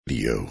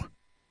Radio.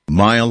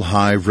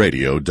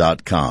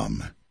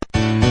 MileHighRadio.com.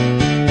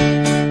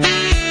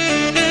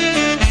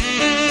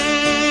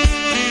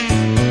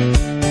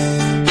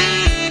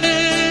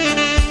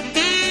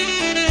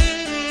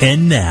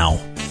 And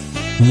now,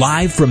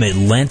 live from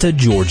Atlanta,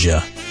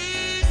 Georgia,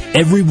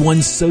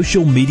 everyone's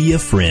social media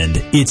friend,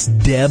 it's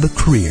Deb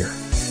Creer.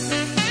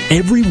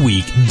 Every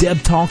week, Deb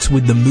talks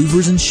with the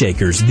movers and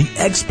shakers, the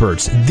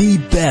experts, the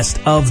best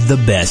of the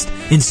best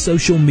in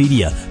social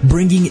media,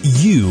 bringing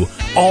you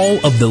all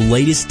of the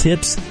latest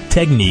tips,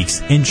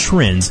 techniques, and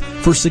trends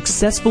for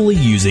successfully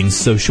using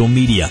social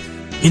media.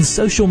 In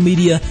social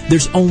media,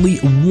 there's only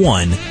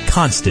one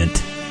constant: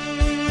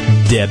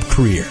 Deb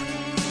Creer.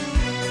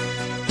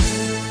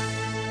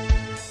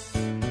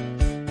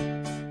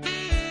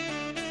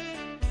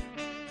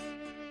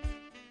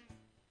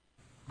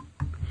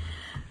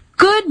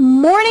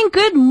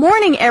 Good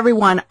morning,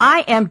 everyone.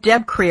 I am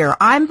Deb Creer.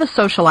 I'm the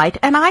socialite,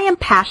 and I am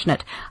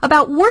passionate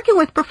about working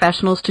with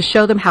professionals to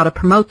show them how to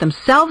promote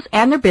themselves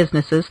and their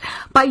businesses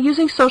by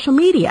using social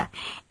media.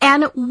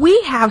 And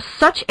we have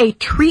such a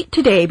treat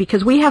today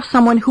because we have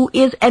someone who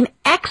is an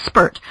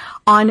expert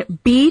on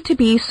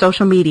B2B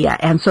social media.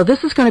 And so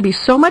this is going to be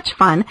so much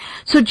fun.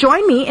 So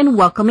join me in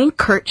welcoming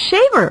Kurt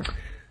Shaver.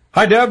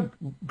 Hi, Deb.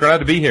 Glad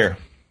to be here.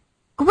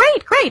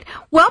 Great.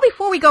 Well,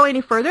 before we go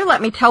any further,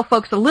 let me tell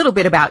folks a little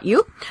bit about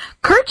you.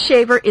 Kurt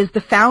Shaver is the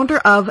founder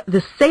of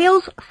the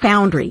Sales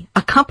Foundry,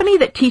 a company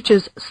that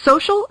teaches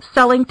social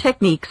selling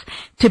techniques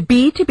to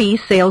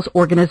B2B sales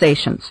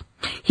organizations.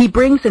 He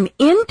brings an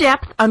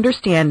in-depth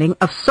understanding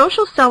of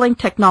social selling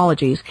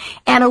technologies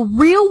and a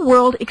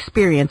real-world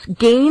experience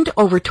gained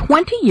over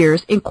 20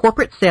 years in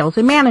corporate sales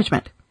and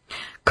management.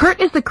 Kurt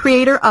is the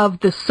creator of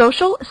the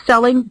Social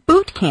Selling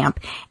Boot Camp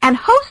and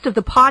host of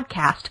the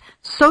podcast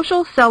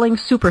Social Selling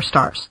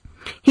Superstars.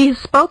 He has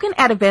spoken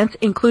at events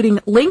including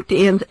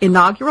LinkedIn's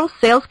inaugural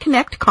Sales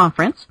Connect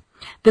conference,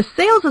 the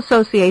Sales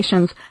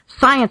Association's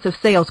Science of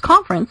Sales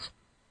conference,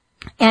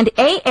 and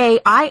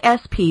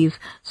AAISP's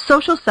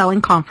Social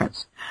Selling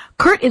Conference.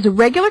 Kurt is a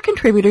regular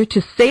contributor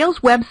to sales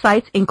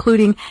websites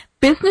including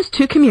Business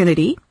to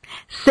Community,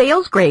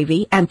 Sales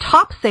Gravy, and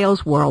Top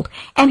Sales World,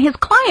 and his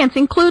clients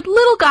include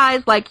little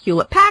guys like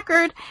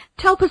Hewlett-Packard,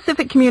 Tel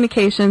Pacific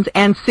Communications,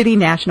 and City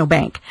National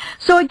Bank.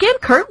 So again,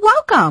 Kurt,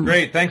 welcome.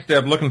 Great. Thanks,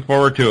 Deb. Looking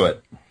forward to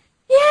it.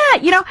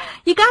 Yeah,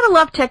 you gotta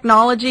love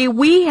technology.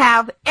 We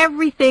have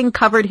everything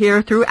covered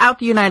here throughout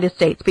the United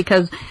States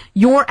because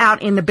you're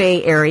out in the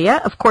Bay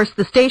Area. Of course,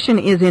 the station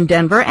is in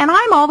Denver, and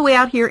I'm all the way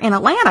out here in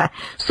Atlanta.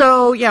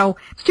 So,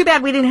 it's too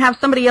bad we didn't have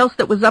somebody else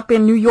that was up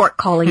in New York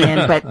calling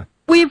in, but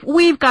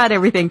we've got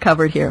everything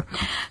covered here.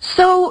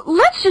 So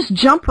let's just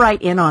jump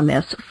right in on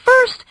this.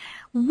 First,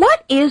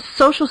 what is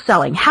social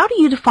selling? How do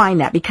you define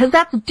that? Because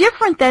that's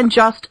different than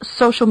just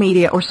social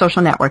media or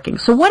social networking.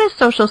 So what is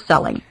social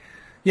selling?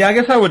 Yeah, I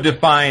guess I would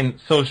define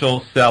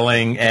social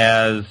selling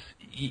as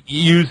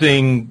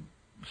using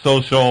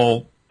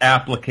social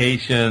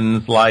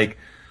applications like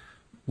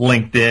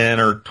LinkedIn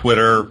or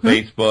Twitter, or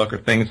Facebook, or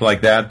things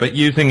like that, but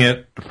using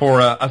it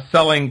for a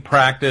selling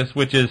practice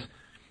which is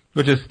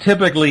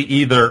typically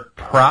either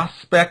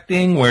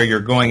prospecting, where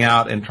you're going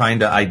out and trying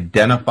to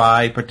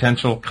identify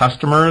potential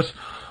customers,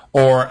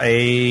 or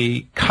a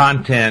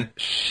content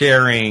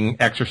sharing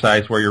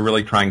exercise where you're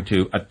really trying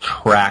to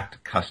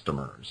attract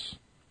customers.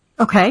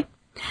 Okay.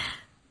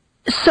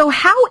 So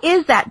how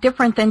is that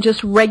different than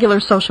just regular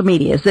social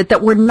media? Is it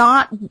that we're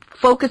not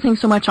focusing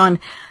so much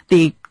on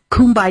the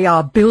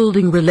kumbaya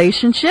building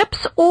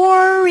relationships,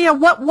 or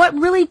what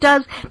really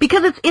does,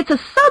 because it's a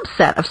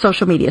subset of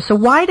social media. So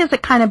is it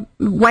a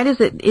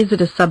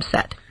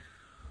subset?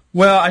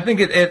 Well, I think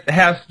it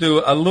has to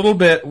do a little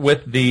bit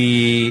with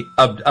the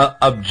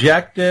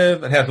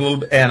objective. It has a little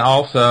bit, and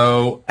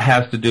also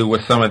has to do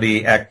with some of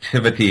the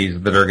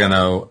activities that are going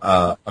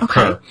to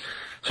occur. Okay.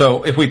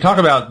 So if we talk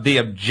about the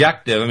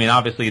objective,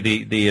 obviously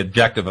the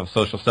objective of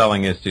social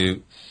selling is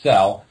to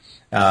sell.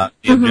 The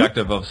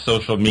objective of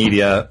social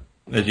media,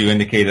 as you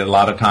indicated, a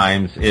lot of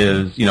times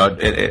is,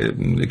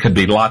 it could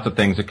be lots of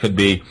things. It could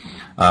be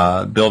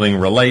building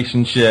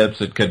relationships.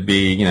 It could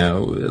be,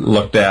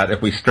 looked at,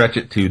 if we stretch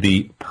it to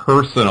the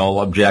personal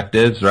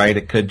objectives, right?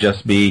 It could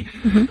just be,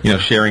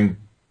 sharing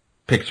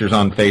pictures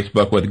on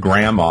Facebook with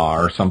grandma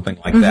or something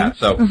like that.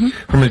 So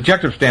from an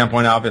objective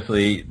standpoint,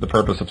 obviously the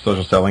purpose of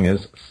social selling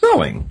is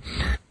selling.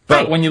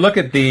 But when you look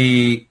at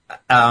the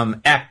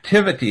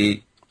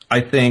activity,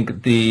 I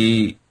think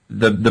the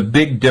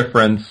big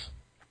difference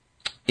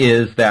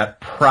is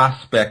that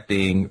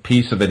prospecting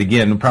piece of it.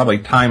 Again, probably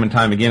time and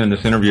time again in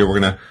this interview,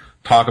 we're going to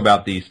talk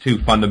about these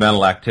two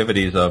fundamental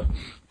activities of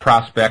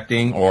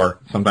prospecting, or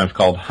sometimes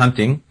called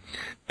hunting,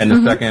 and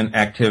the second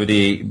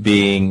activity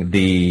being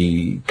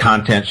the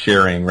content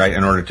sharing, right,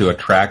 in order to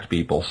attract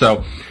people.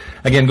 So,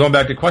 again, going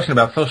back to the question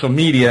about social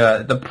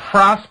media, the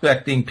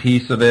prospecting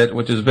piece of it,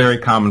 which is very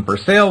common for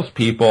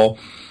salespeople,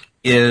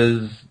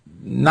 is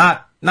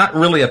not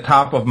really a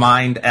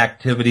top-of-mind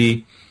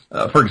activity.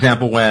 For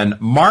example, when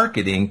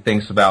marketing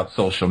thinks about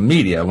social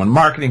media,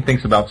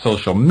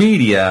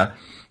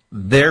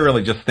 they're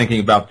really just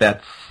thinking about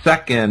that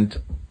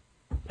second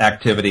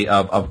activity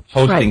of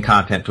posting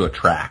content to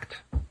attract.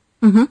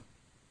 Mm-hmm.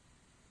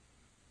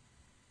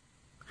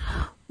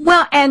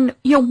 Well, and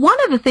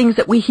one of the things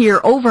that we hear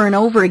over and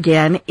over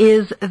again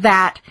is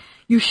that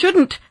you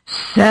shouldn't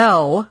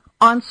sell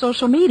on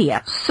social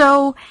media.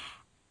 So,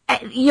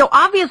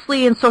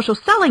 obviously in social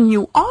selling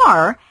you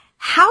are.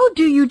 How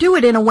do you do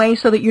it in a way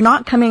so that you're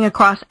not coming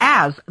across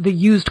as the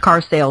used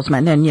car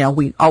salesman? And,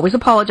 we always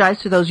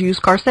apologize to those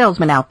used car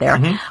salesmen out there.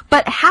 Mm-hmm.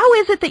 But how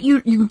is it that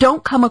you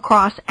don't come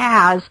across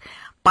as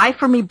buy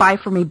for me, buy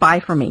for me, buy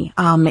for me?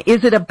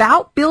 Is it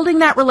about building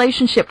that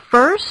relationship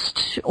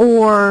first,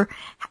 or,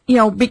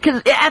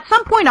 because at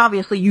some point,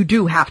 obviously, you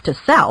do have to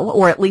sell,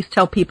 or at least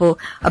tell people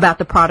about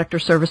the product or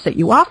service that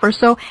you offer.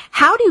 So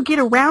how do you get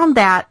around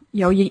that?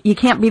 You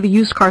can't be the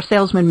used car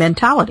salesman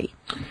mentality.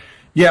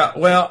 Yeah,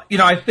 well,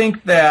 I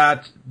think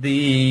that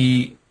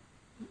the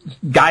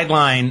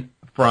guideline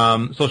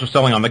from social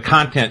selling on the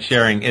content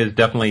sharing is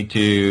definitely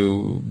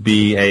to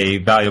be a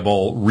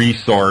valuable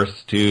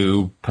resource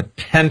to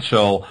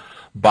potential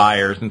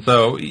buyers. And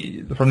so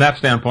from that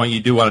standpoint, you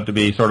do want it to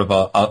be sort of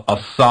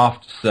a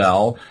soft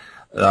sell.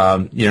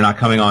 You're not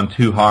coming on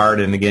too hard,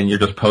 and again, you're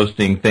just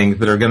posting things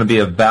that are going to be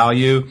of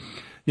value.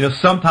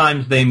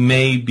 Sometimes they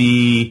may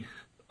be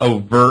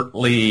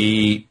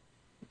overtly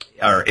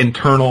or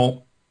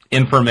internal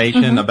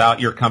information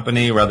about your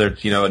company, whether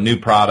it's, a new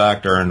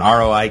product or an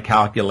ROI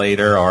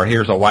calculator, or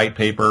here's a white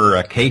paper or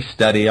a case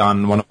study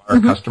on one of our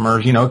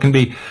customers. It can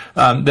be,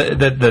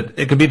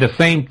 it could be the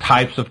same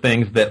types of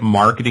things that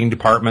marketing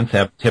departments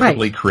have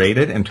typically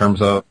created in terms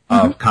of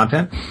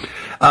content.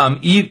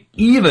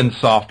 Even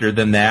softer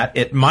than that,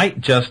 it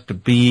might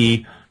just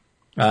be,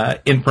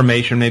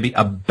 information maybe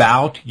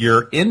about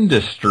your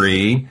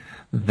industry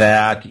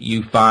that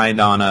you find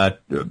on a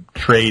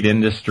trade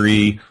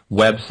industry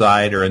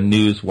website or a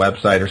news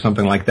website or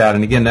something like that.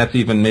 And again, that's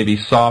even maybe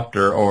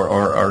softer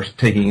or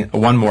taking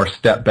one more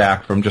step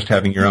back from just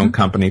having your own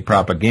company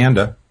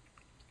propaganda.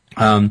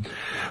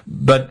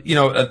 But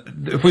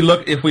if we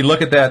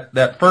look at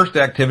that first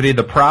activity,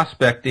 the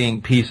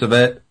prospecting piece of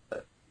it,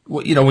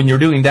 when you're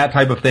doing that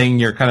type of thing,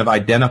 you're kind of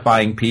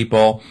identifying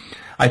people.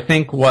 I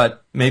think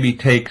what maybe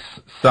takes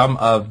some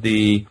of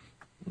the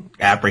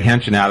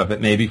apprehension out of it,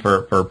 maybe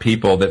for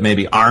people that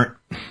maybe aren't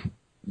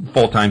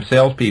full-time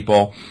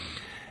salespeople,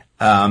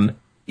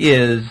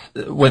 is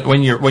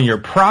when you're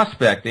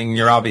prospecting,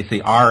 you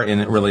obviously are in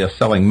really a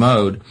selling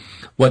mode.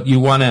 What you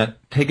want to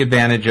take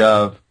advantage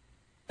of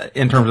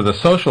in terms of the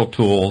social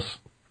tools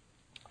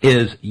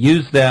is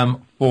use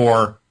them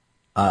for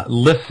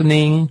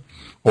listening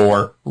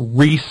or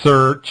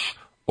research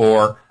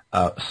or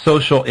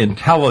social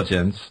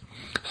intelligence,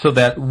 so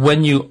that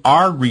when you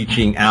are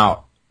reaching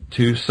out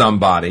to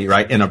somebody,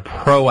 right, in a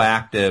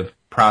proactive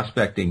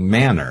prospecting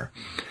manner,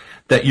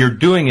 that you're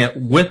doing it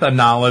with a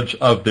knowledge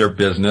of their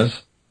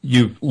business.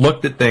 You've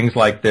looked at things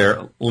like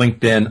their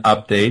LinkedIn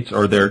updates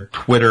or their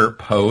Twitter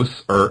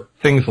posts or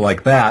things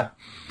like that,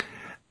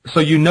 so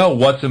you know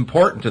what's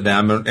important to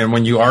them, and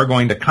when you are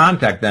going to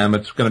contact them,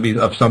 it's going to be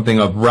of something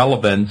of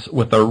relevance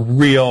with a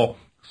real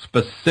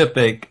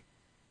specific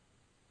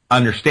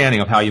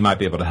understanding of how you might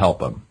be able to help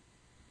them.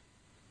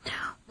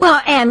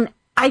 Well, and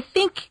I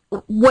think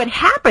what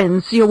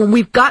happens, when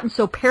we've gotten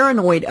so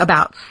paranoid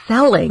about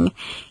selling,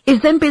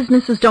 is then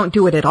businesses don't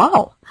do it at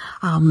all.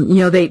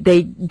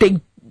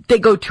 They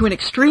go to an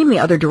extreme the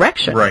other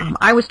direction. Right.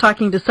 I was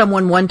talking to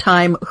someone one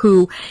time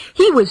who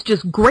he was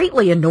just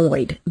greatly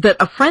annoyed that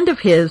a friend of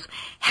his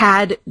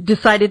had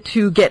decided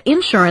to get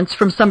insurance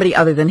from somebody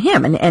other than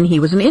him, and he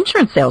was an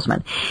insurance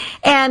salesman.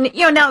 And,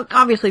 now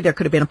obviously there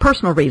could have been a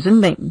personal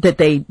reason that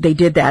they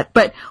did that,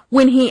 but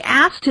when he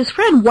asked his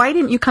friend, why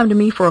didn't you come to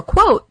me for a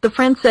quote, the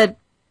friend said,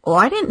 well,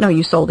 I didn't know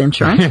you sold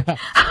insurance.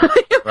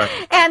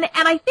 Right. And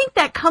I think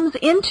that comes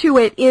into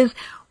it is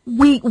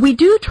we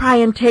do try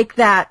and take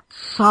that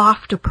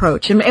soft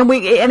approach, and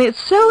it's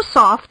so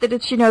soft that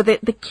it's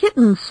the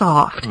kitten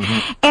soft,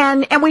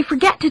 and we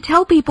forget to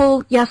tell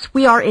people, yes,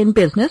 we are in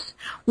business,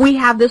 we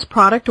have this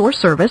product or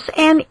service,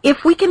 and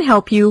if we can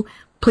help you,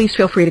 please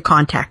feel free to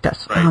contact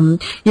us. Right.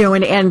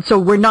 And so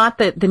we're not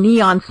the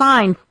neon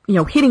sign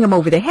hitting them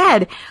over the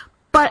head.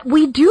 But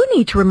we do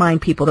need to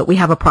remind people that we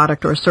have a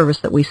product or a service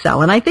that we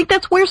sell. And I think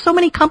that's where so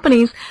many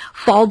companies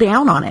fall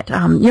down on it.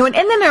 And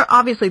then there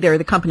are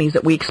the companies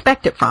that we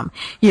expect it from.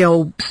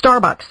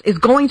 Starbucks is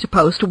going to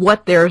post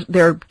what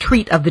their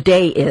treat of the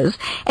day is,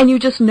 and you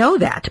just know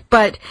that.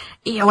 But,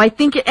 I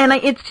think,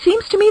 it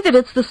seems to me that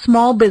it's the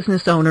small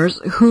business owners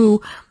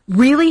who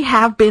really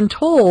have been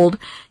told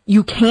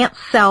you can't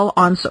sell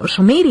on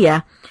social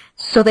media,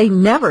 so they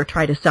never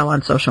try to sell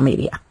on social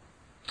media.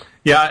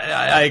 Yeah,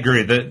 I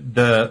agree.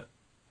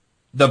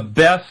 The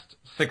best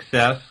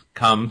success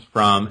comes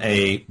from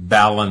a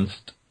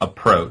balanced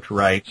approach,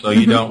 right? So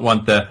you don't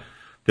want the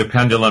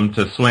pendulum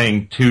to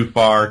swing too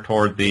far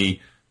toward the,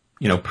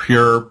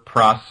 pure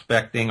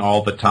prospecting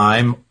all the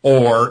time,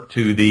 or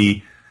to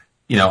the,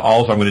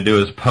 all I'm going to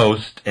do is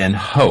post and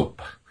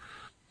hope.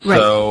 Right.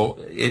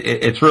 So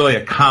it's really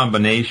a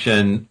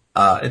combination.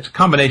 It's a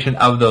combination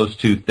of those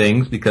two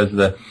things,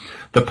 because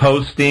the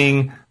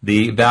posting,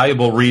 the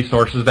valuable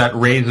resources, that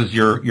raises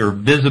your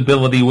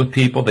visibility with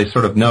people. They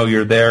sort of know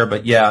you're there,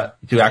 but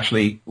to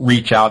actually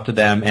reach out to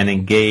them and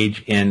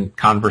engage in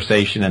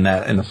conversation in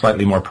a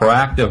slightly more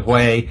proactive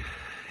way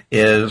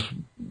is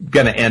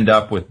going to end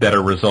up with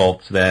better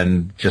results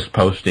than just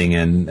posting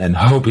and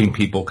hoping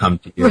people come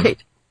to you.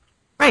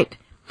 Right.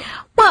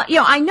 Well,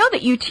 I know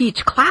that you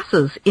teach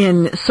classes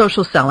in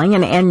social selling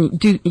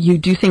and you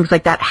do things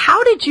like that.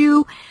 How did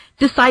you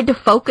decide to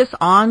focus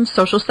on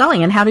social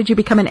selling, and how did you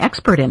become an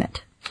expert in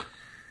it?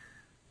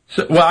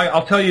 So, well,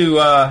 I'll tell you,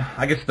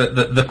 I guess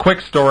the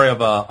quick story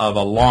of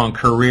a long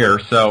career.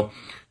 So,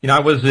 I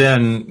was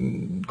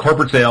in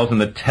corporate sales in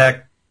the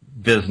tech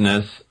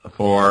business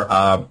for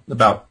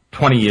about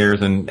 20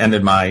 years and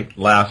ended my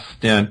last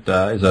stint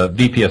as a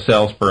VP of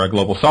sales for a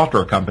global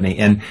software company.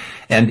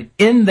 And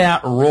in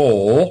that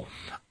role,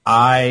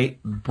 I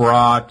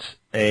brought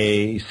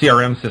a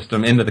CRM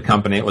system into the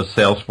company. It was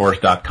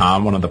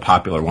Salesforce.com, one of the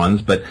popular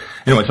ones. But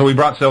anyway, so we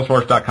brought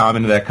Salesforce.com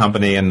into that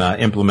company and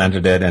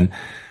implemented it. And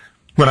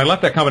when I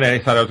left that company, I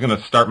decided I was going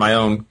to start my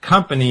own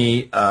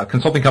company,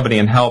 consulting company,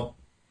 and help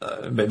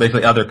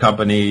basically other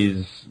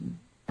companies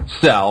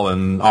sell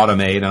and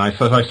automate. And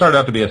so I started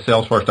out to be a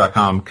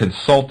Salesforce.com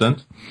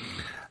consultant.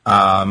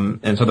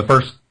 And so the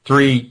first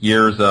 3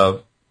 years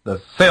of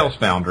the Sales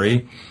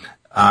Foundry,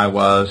 I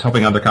was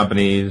helping other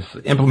companies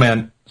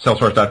implement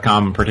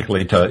Salesforce.com,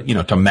 particularly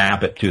to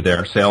map it to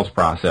their sales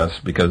process,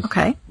 because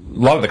a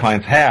lot of the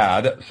clients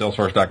had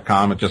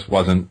Salesforce.com. It just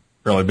wasn't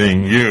really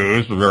being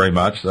used very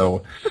much.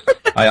 So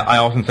I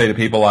often say to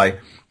people, I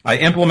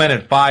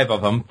implemented 5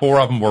 of them. 4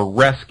 of them were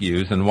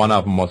rescues, and 1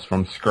 of them was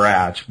from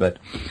scratch. But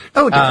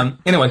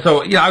anyway,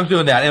 so I was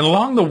doing that, and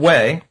along the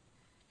way,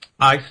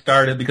 I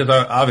started, because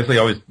I was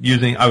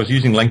using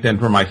LinkedIn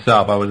for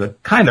myself. I was a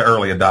kind of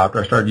early adopter.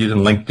 I started using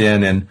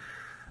LinkedIn in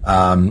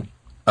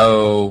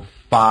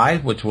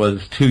 2005, which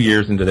was 2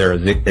 years into their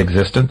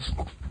existence,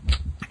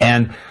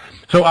 and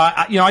so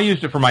I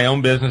used it for my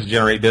own business,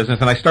 generate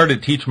business, and I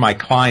started to teach my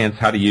clients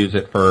how to use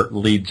it for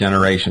lead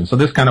generation. So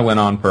this kind of went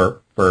on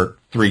for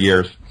 3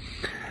 years.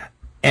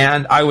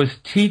 And I was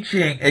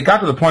teaching, it got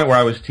to the point where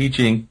I was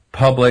teaching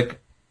public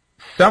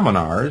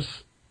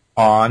seminars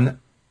on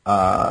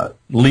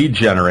lead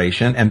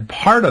generation, and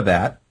part of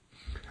that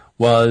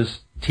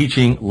was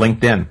teaching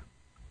LinkedIn.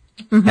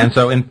 Mm-hmm. And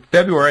so in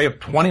February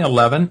of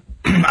 2011,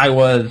 I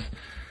was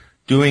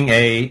doing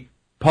a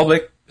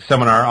public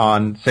seminar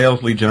on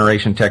sales lead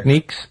generation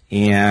techniques,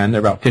 and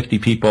there were about 50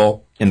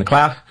 people in the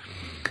class,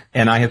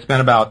 and I had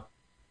spent about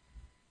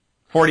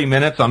 40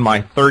 minutes on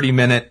my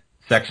 30-minute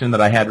section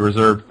that I had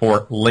reserved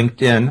for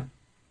LinkedIn,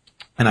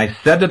 and I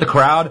said to the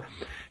crowd,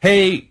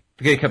 hey,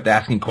 they kept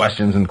asking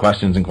questions and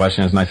questions and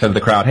questions, and I said to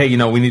the crowd, hey,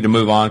 we need to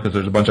move on because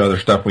there's a bunch of other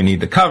stuff we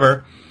need to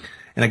cover.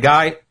 And a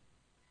guy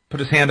put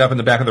his hand up in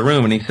the back of the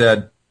room, and he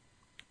said,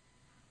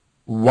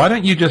 why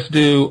don't you just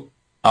do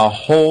a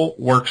whole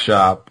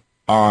workshop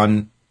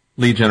on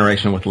lead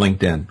generation with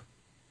LinkedIn?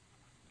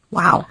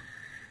 Wow.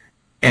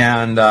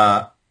 And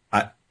I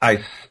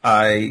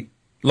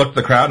looked at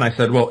the crowd and I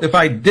said, well, if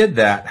I did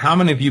that, how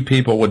many of you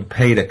people would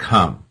pay to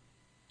come?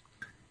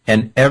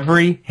 And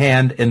every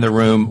hand in the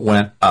room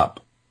went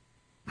up.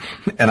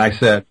 And I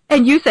said...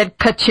 And you said,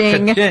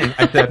 ka-ching. Ka-ching.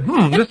 I said,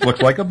 this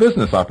looks like a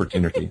business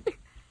opportunity.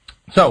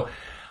 So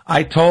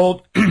I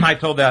told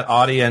that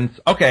audience,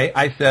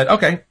 I said,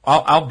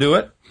 I'll do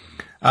it.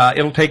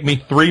 It'll take me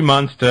 3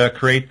 months to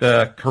create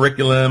the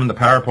curriculum, the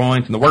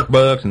PowerPoints, and the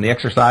workbooks, and the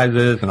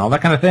exercises, and all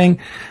that kind of thing.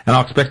 And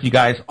I'll expect you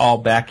guys all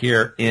back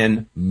here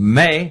in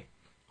May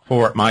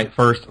for my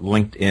first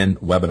LinkedIn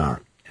webinar.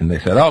 And they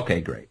said,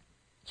 okay, great.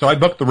 So I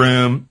booked the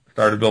room,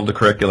 started to build the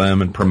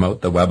curriculum, and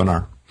promote the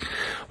webinar.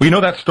 Well, you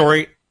know that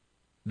story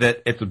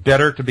that it's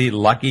better to be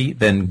lucky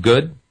than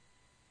good?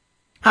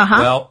 Uh-huh.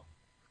 Well,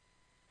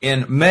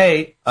 in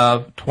May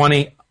of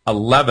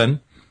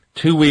 2011,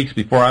 2 weeks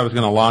before I was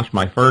going to launch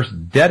my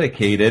first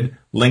dedicated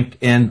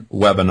LinkedIn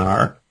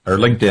webinar, or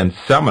LinkedIn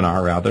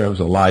seminar, rather. It was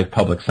a live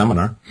public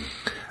seminar.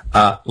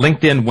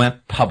 LinkedIn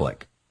went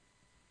public.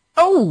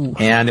 Oh.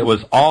 And it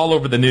was all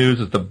over the news.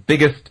 It's the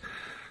biggest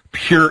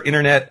pure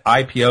internet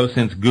IPO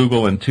since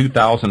Google in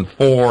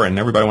 2004, and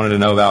everybody wanted to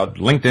know about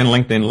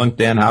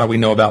LinkedIn. How do we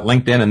know about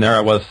LinkedIn? And there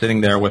I was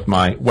sitting there with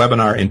my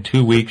webinar in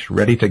 2 weeks,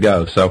 ready to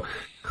go. So,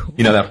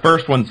 that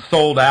first one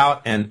sold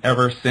out, and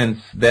ever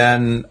since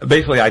then,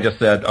 basically I just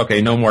said,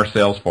 okay, no more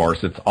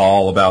Salesforce. It's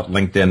all about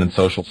LinkedIn and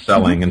social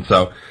selling. Mm-hmm. And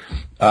so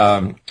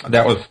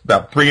that was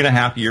about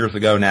 3.5 years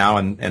ago now,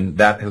 and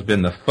that has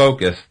been the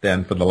focus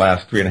then for the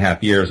last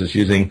 3.5 years, is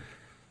using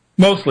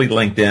mostly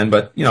LinkedIn,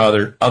 but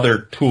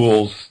other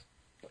tools,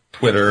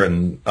 Twitter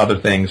and other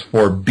things,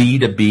 for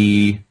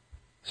B2B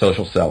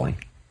social selling.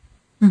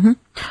 Mm-hmm.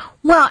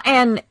 Well,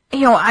 and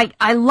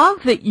I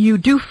love that you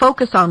do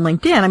focus on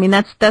LinkedIn. I mean,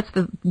 that's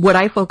what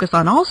I focus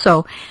on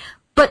also.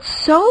 But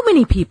so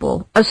many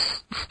people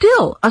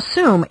still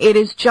assume it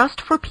is just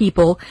for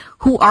people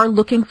who are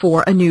looking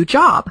for a new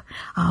job,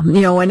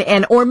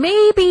 or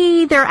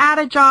maybe they're at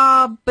a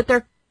job, but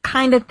they're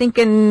kind of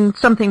thinking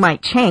something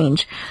might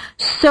change.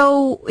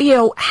 So,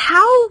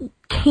 how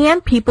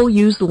can people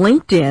use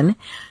LinkedIn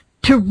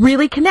to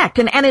really connect?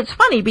 And it's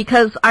funny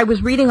because I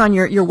was reading on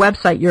your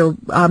website, your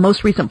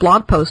most recent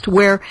blog post,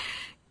 where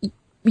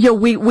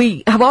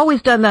we have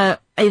always done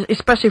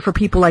especially for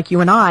people like you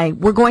and I,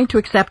 we're going to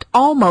accept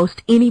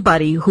almost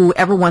anybody who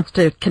ever wants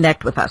to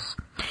connect with us.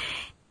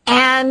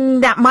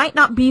 And that might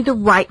not be the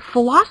right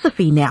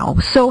philosophy now.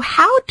 So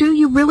how do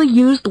you really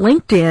use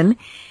LinkedIn?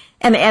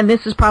 And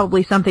this is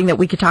probably something that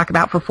we could talk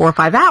about for 4 or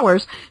 5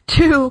 hours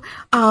to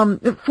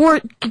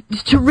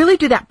really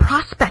do that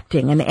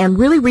prospecting and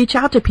really reach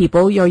out to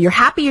people. You're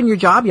happy in your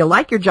job. You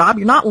like your job.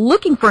 You're not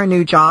looking for a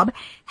new job.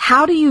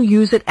 How do you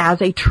use it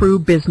as a true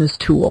business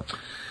tool?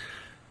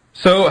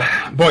 So,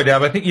 boy,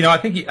 Deb, I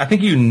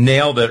think you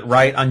nailed it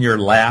right on your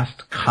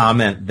last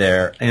comment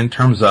there in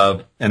terms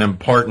of an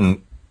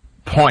important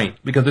point,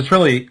 because it's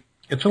really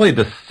a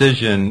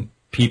decision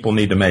people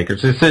need to make.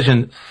 It's a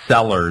decision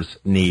sellers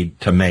need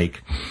to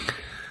make.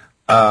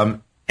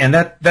 And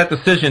that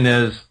decision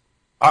is,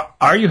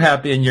 are you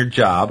happy in your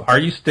job? Are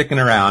you sticking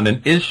around?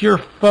 And is your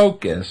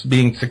focus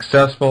being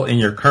successful in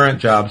your current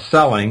job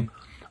selling,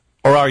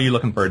 or are you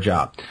looking for a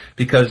job?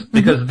 Because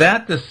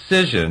that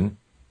decision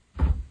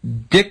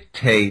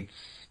dictates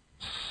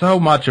so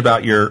much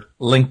about your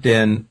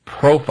LinkedIn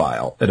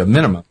profile at a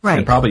minimum, right,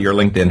 and probably your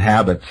LinkedIn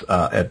habits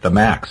at the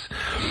max.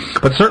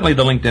 But certainly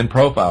the LinkedIn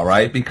profile,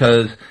 right?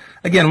 Because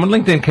again, when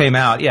LinkedIn came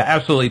out, yeah,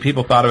 absolutely,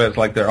 people thought of it as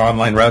like their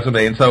online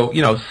resume. And so,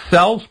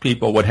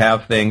 salespeople would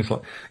have things,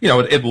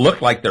 it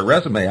looked like their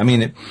resume. I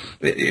mean,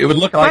 it would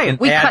look like an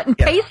we ad. Cut and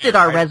pasted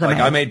our resume.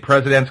 Like I made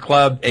President's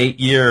Club 8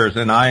 years,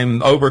 and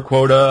I'm over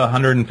quota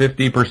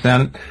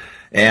 150%,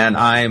 and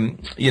I'm,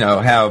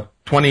 have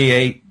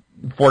 28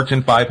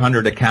 Fortune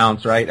 500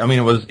 accounts, right? I mean,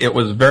 it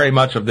was very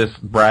much of this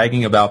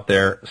bragging about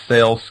their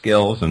sales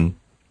skills and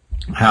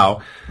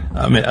how,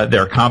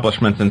 their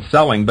accomplishments in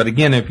selling. But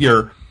again, if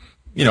you're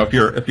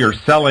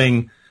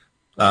selling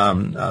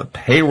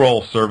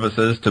payroll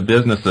services to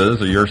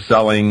businesses, or you're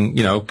selling,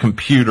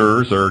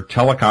 computers or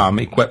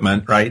telecom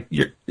equipment, right?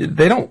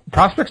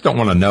 Prospects don't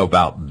want to know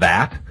about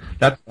that.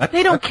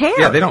 They don't care.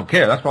 Yeah, they don't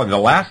care. That's probably the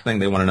last thing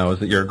they want to know is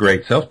that you're a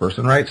great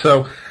salesperson, right?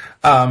 So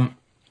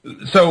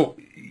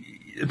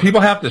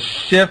people have to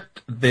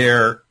shift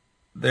their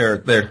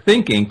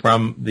thinking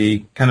from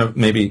the kind of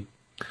maybe,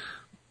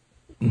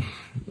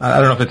 I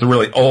don't know if it's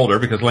really older,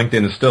 because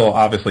LinkedIn is still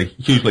obviously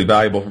hugely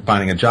valuable for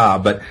finding a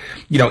job. But,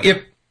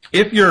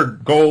 if your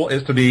goal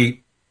is to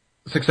be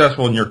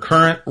successful in your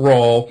current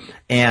role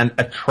and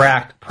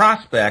attract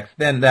prospects,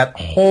 then that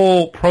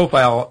whole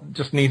profile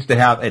just needs to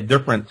have a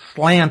different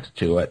slant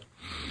to it.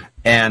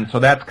 And so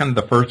that's kind of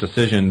the first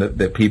decision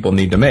that people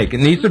need to make. It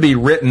needs to be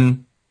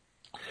written.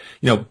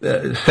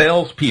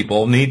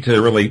 Salespeople need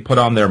to really put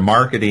on their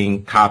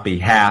marketing copy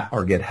hat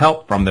or get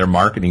help from their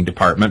marketing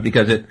department,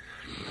 because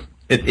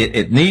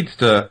it needs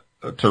to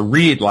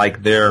read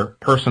like their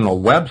personal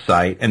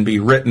website and be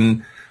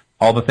written,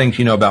 all the things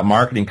about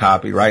marketing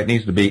copy, right? It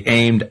needs to be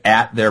aimed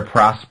at their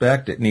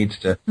prospect. It needs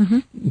to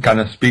kind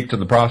of speak to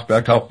the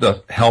prospect, help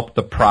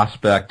the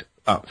prospect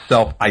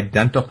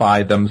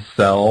self-identify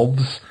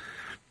themselves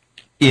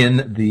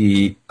in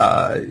the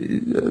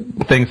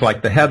things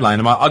like the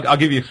headline. I'll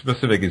give you a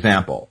specific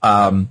example.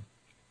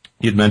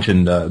 You'd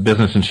mentioned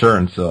business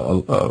insurance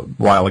a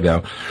while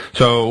ago.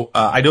 So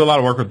I do a lot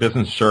of work with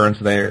business insurance.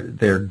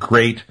 They're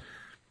great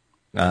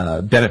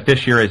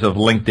beneficiaries of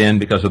LinkedIn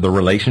because of the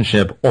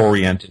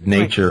relationship-oriented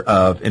nature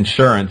of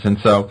insurance. And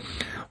so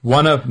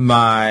one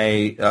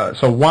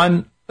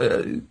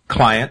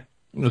client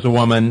was a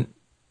woman,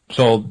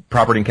 sold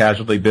property and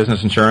casualty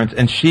business insurance,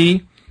 and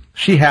she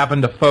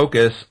happened to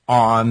focus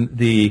on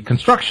the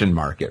construction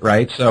market,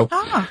 right? So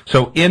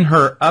in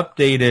her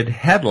updated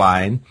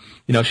headline,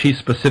 she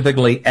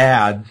specifically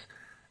adds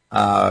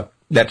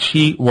that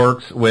she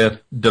works with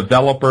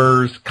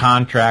developers,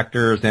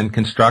 contractors, and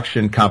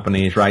construction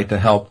companies, right, to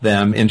help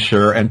them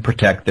insure and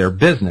protect their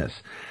business.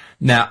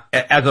 Now,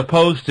 as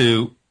opposed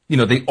to,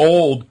 the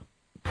old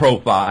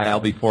profile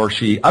before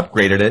she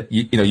upgraded it,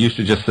 used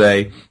to just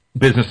say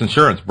business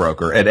insurance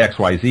broker at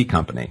XYZ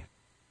company.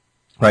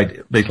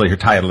 Right, basically her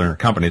title in her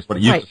company is what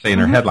it used to say in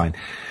her headline.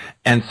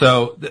 And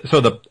so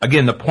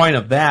the point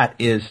of that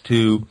is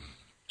to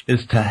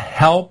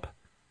help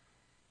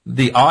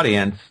the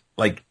audience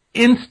like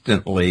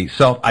instantly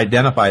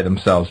self-identify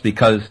themselves,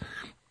 because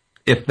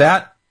if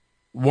that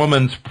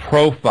woman's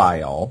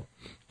profile,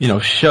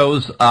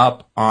 shows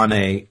up on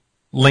a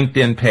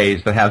LinkedIn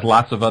page that has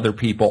lots of other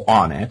people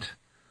on it,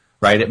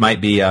 right? It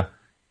might be a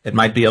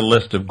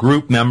list of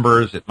group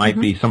members. It might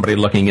be somebody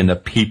looking in the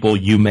people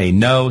you may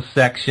know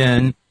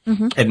section.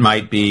 It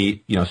might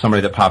be,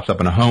 somebody that pops up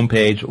on a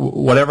homepage,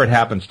 whatever it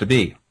happens to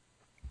be.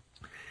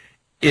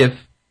 If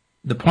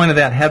the point of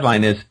that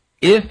headline is,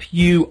 if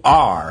you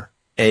are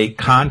a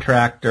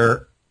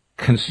contractor,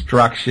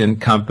 construction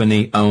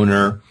company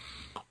owner,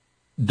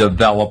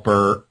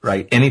 developer,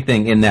 right,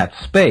 anything in that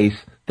space,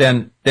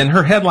 then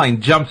her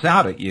headline jumps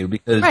out at you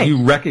because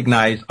you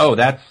recognize, oh,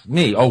 that's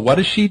me. Oh, what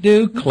does she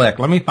do? Click.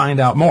 Let me find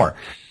out more.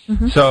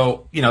 Mm-hmm.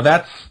 So,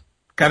 that's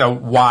kind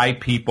of why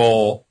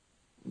people,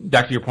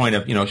 back to your point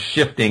of,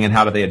 shifting and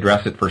how do they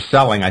address it for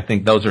selling, I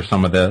think those are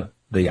some of the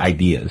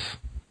ideas.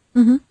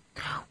 Mm-hmm.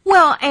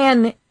 Well,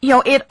 and,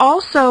 it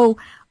also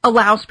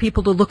allows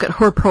people to look at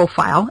her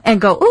profile and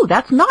go, oh,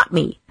 that's not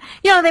me.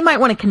 They might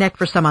want to connect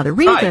for some other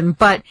reason, right.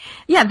 But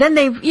yeah, then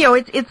they've,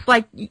 it's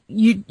like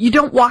you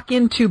don't walk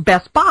into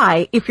Best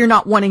Buy if you're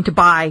not wanting to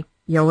buy,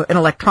 an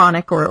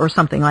electronic or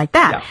something like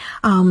that.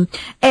 Yeah.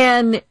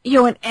 And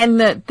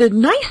the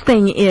nice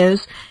thing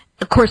is,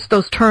 of course,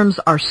 those terms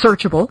are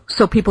searchable,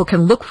 so people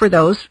can look for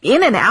those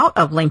in and out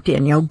of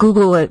LinkedIn.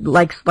 Google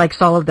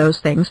likes all of those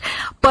things.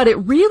 But it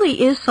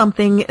really is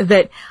something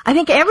that I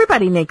think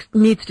everybody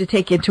needs to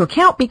take into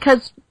account,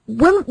 because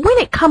when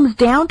it comes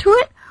down to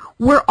it,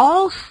 we're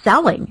all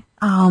selling.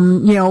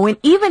 And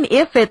even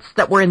if it's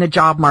that we're in the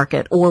job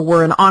market or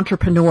we're an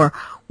entrepreneur,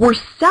 we're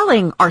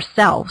selling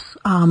ourselves.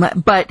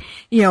 But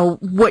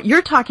what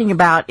you're talking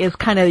about is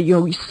kind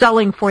of,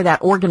 selling for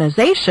that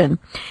organization.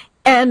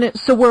 And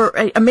so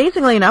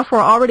amazingly enough, we're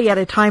already at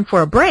a time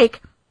for a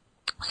break.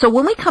 So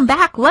when we come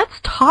back,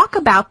 let's talk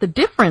about the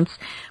difference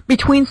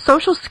between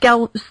social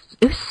selling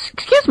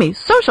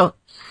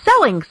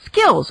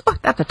skills. Oh,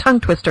 that's a tongue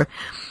twister.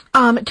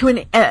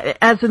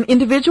 As an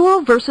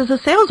individual versus a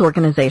sales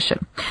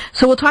organization.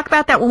 So we'll talk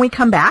about that when we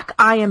come back.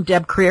 I am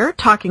Deb Creer,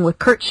 talking with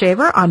Kurt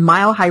Shaver on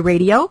Mile High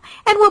Radio,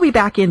 and we'll be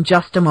back in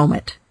just a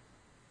moment.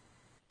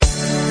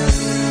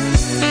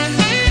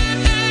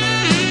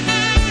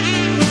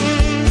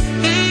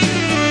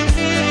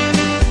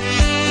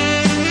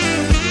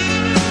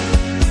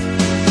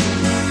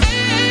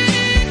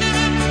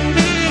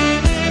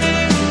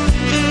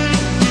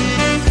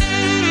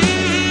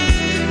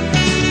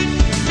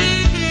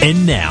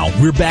 And now,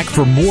 we're back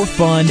for more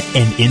fun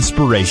and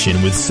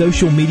inspiration with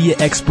social media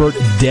expert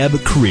Deb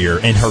Creer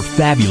and her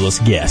fabulous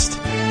guest.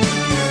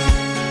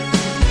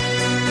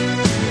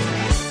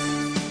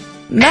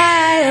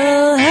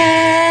 Mile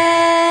High.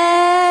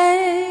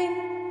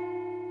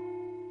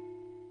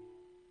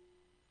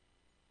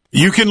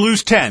 You can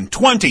lose 10,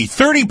 20,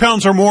 30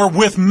 pounds or more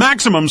with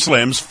Maximum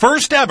Slim's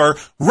first ever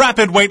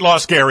rapid weight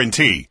loss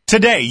guarantee.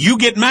 Today, you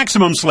get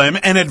Maximum Slim,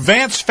 an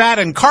advanced fat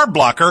and carb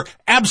blocker,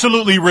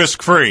 absolutely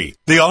risk-free.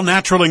 The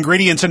all-natural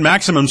ingredients in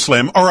Maximum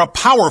Slim are a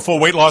powerful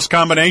weight loss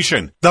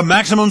combination. The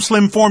Maximum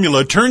Slim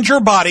formula turns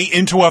your body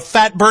into a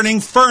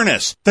fat-burning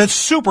furnace that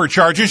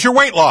supercharges your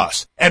weight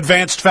loss.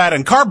 Advanced fat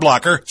and carb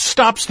blocker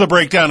stops the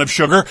breakdown of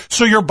sugar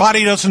so your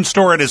body doesn't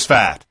store it as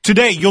fat.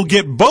 Today, you'll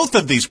get both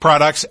of these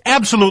products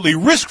absolutely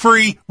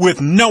risk-free with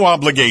no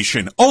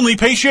obligation. Only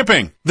pay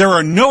shipping. There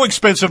are no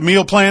expensive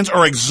meal plans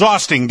or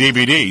exhausting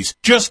DVDs.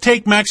 Just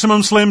take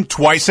Maximum Slim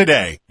twice a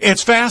day.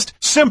 It's fast,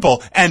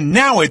 simple, and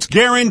now it's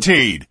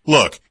guaranteed.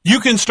 Look, you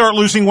can start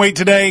losing weight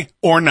today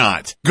or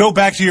not. Go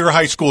back to your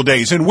high school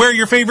days and wear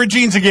your favorite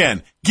jeans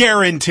again.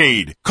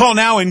 Guaranteed. Call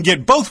now and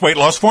get both weight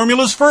loss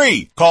formulas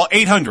free. Call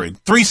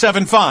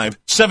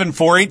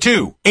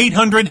 800-375-7482.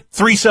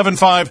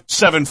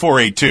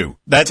 800-375-7482.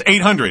 That's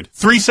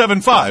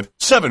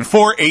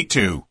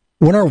 800-375-7482.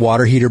 When our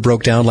water heater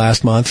broke down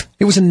last month,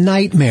 it was a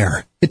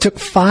nightmare. It took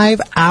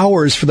 5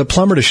 hours for the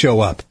plumber to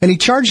show up, and he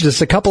charged us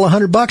a couple of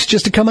 $100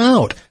 just to come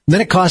out. And then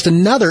it cost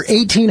another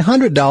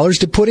 $1,800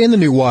 to put in the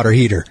new water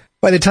heater.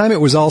 By the time it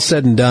was all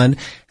said and done,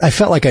 I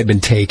felt like I'd been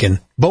taken.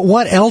 But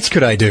what else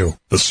could I do?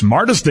 The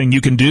smartest thing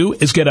you can do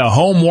is get a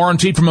home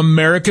warranty from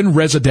American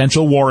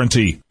Residential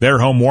Warranty. Their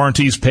home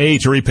warranties pay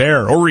to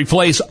repair or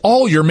replace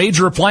all your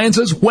major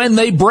appliances when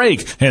they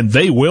break, and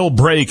they will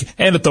break,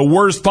 and at the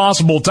worst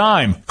possible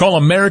time. Call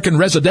American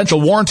Residential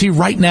Warranty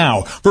right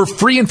now for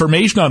free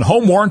information on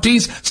home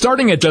warranties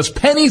starting at just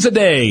pennies a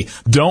day.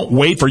 Don't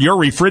wait for your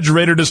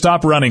refrigerator to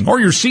stop running or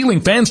your ceiling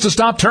fans to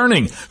stop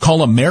turning.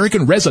 Call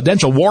American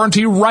Residential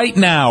Warranty right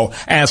now.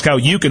 Ask how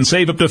you can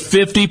save up to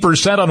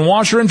 50% on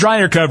washer and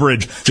dryer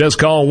coverage. Just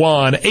call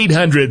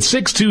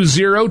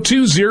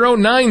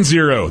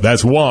 1-800-620-2090.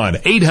 That's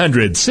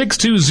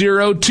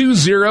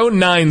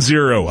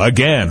 1-800-620-2090.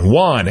 Again,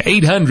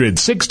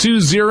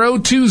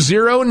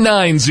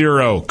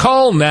 1-800-620-2090.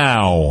 Call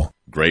now.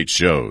 Great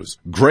shows,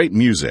 great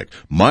music.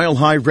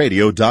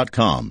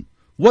 MileHighRadio.com.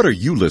 What are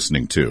you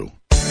listening to?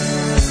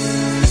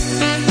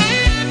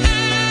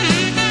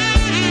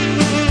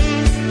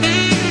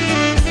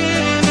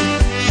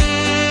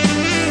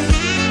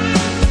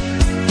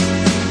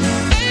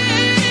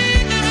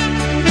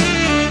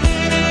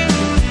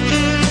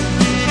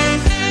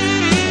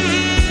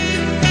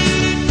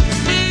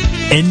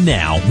 And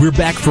now, we're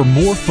back for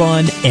more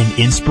fun and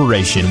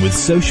inspiration with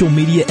social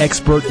media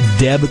expert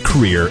Deb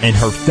Creer and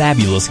her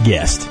fabulous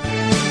guest.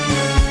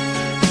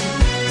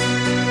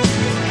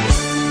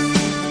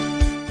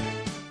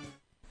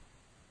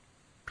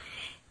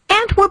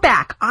 And we're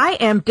back. I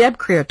am Deb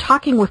Creer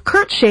talking with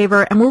Kurt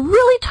Shaver, and we're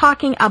really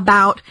talking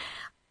about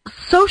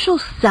social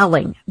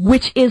selling,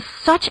 which is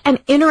such an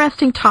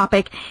interesting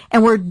topic,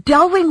 and we're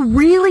delving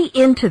really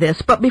into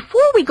this. But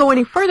before we go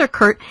any further,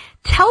 Kurt,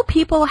 tell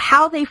people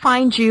how they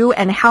find you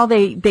and how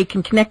they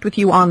can connect with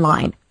you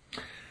online.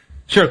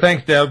 Sure,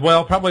 thanks, Deb.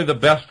 Well, probably the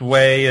best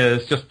way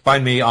is just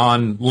find me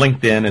on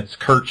LinkedIn. It's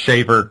Kurt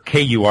Shaver,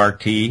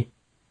 KurtShav,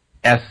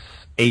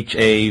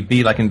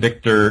 like in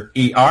Victor,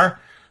 ER.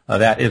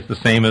 That is the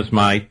same as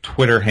my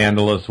Twitter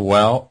handle as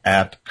well,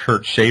 at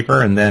Kurt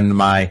Shaver. And then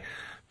my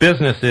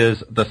business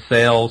is the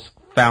Sales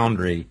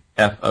Foundry,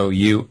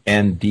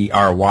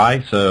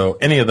 Foundry. So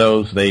any of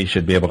those, they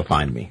should be able to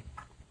find me.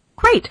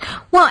 Great.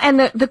 Well,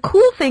 and the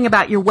cool thing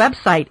about your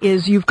website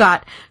is you've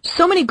got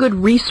so many good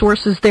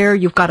resources there.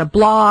 You've got a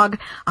blog.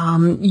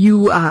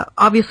 You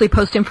obviously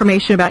post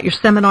information about your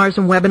seminars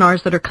and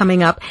webinars that are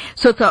coming up.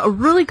 So it's a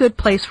really good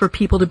place for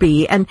people to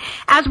be. And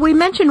as we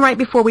mentioned right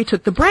before we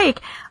took the break,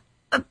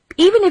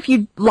 even if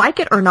you like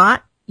it or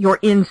not, you're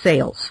in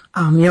sales.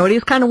 It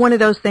is kind of one of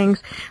those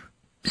things.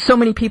 So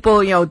many people,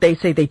 they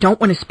say they don't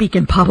want to speak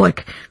in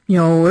public,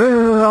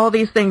 all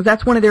these things.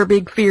 That's one of their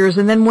big fears.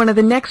 And then one of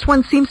the next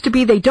ones seems to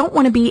be they don't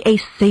want to be a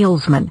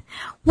salesman.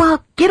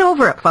 Well, get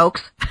over it,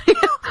 folks.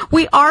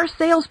 We are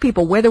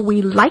salespeople, whether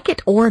we like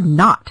it or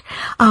not.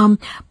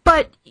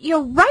 But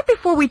right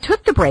before we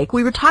took the break,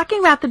 we were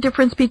talking about the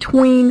difference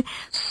between,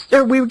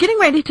 or we were getting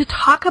ready to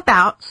talk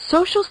about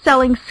social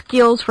selling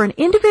skills for an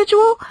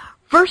individual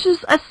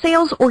versus a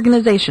sales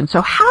organization.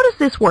 So how does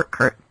this work,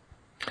 Kurt?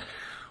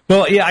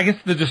 Well, yeah, I guess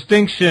the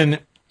distinction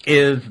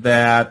is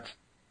that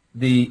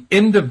the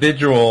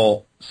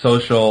individual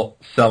social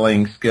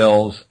selling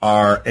skills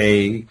are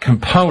a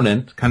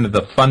component, kind of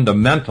the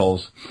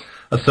fundamentals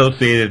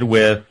associated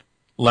with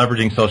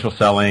leveraging social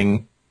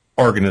selling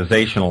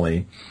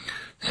organizationally.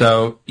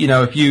 So,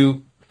 if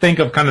you think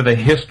of kind of the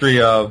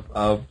history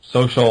of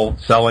social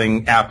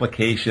selling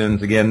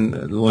applications, again,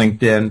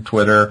 LinkedIn,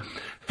 Twitter,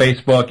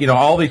 Facebook,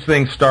 all these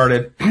things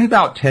started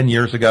about 10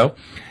 years ago.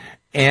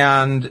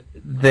 And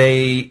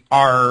they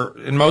are,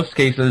 in most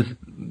cases,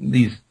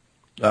 these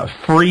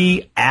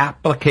free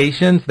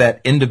applications that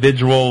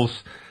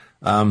individuals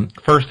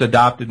first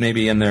adopted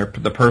maybe in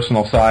the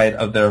personal side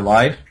of their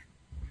life.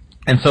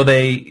 And so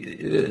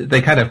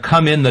they kind of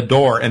come in the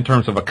door in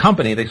terms of a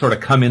company. They sort of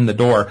come in the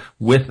door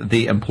with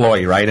the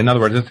employee, right? In other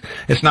words,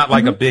 it's not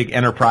like a big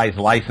enterprise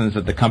license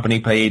that the company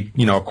paid,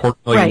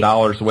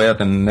 $250,000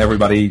 with, and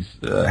everybody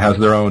has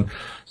their own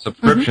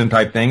subscription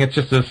type thing. It's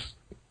just this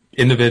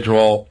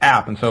individual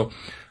app. And so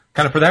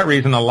kind of for that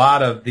reason, a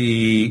lot of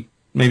the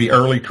maybe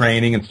early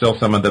training and still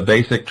some of the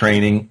basic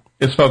training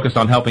is focused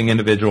on helping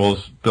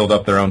individuals build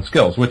up their own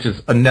skills, which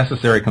is a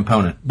necessary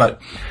component.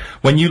 But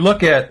when you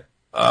look at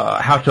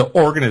how to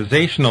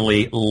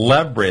organizationally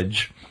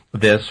leverage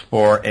this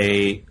for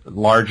a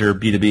larger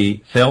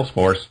B2B sales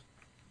force,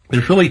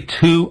 there's really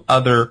two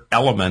other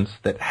elements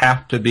that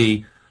have to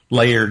be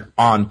layered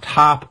on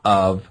top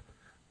of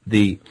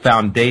the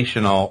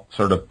foundational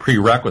sort of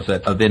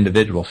prerequisite of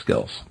individual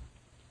skills.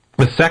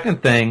 The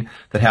second thing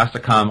that has to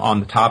come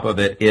on the top of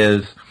it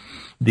is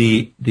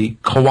the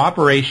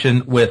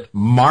cooperation with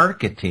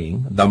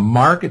marketing, the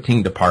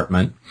marketing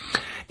department,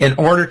 in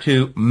order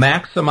to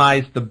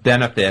maximize the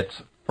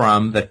benefits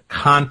from the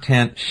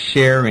content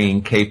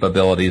sharing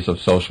capabilities of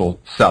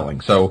social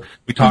selling. So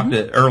we talked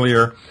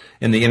earlier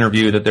in the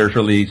interview that there's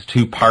really these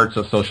two parts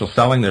of social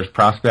selling. There's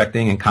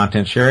prospecting and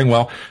content sharing.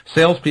 Well,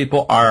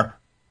 salespeople are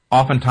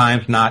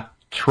oftentimes not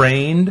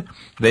trained.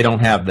 They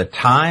don't have the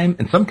time.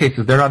 In some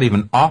cases, they're not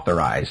even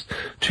authorized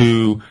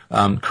to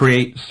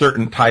create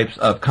certain types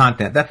of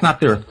content. That's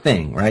not their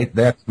thing, right?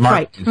 That's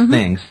marketing's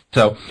things.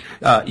 So,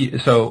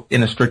 so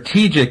in a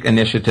strategic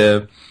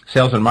initiative,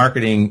 sales and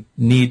marketing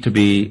need to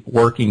be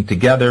working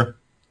together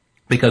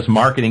because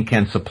marketing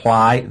can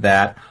supply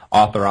that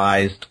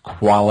authorized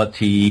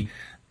quality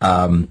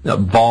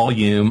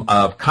volume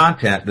of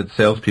content that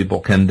salespeople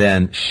can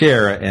then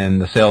share,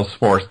 and the sales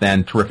force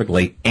then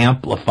terrifically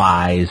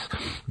amplifies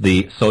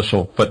the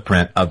social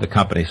footprint of the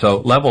company.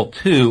 So level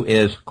 2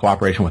 is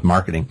cooperation with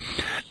marketing.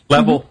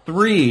 Level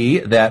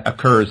 3 that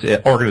occurs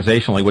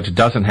organizationally, which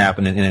doesn't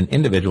happen in an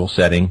individual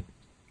setting,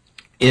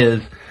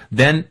 is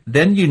then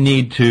you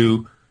need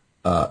to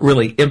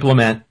really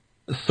implement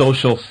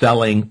social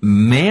selling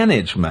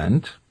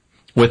management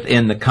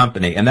within the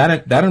company. And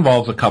that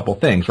involves a couple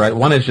things, right?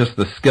 One is just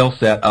the skill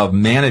set of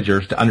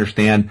managers to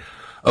understand,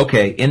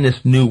 okay, in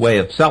this new way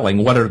of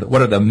selling, what are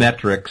the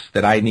metrics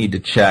that I need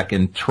to check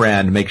and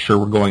trend, make sure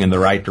we're going in the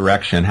right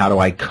direction? How do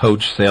I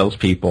coach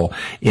salespeople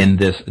in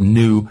this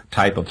new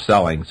type of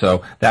selling?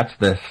 So that's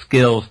the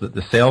skills that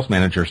the sales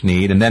managers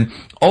need. And then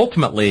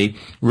ultimately,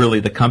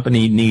 really, the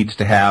company needs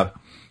to have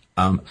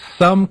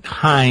some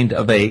kind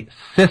of a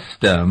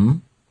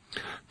system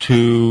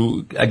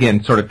to,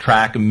 again, sort of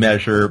track,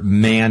 measure,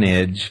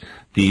 manage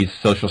these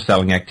social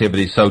selling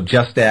activities. So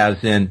just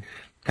as in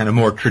kind of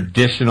more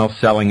traditional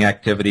selling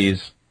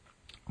activities,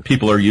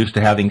 people are used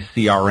to having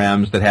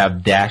CRMs that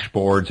have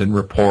dashboards and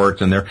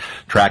reports, and they're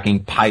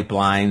tracking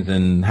pipelines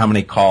and how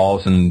many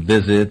calls and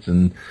visits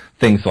and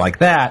things like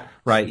that,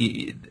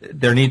 right?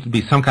 There needs to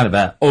be some kind of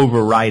an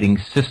overriding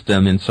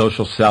system in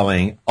social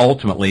selling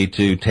ultimately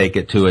to take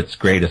it to its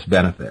greatest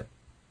benefit.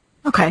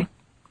 Okay.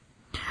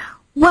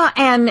 Well,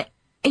 and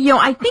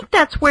I think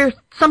that's where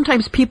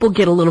sometimes people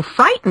get a little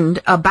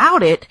frightened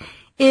about it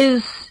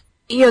is,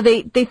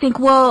 they think,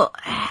 well,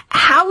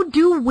 how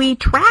do we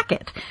track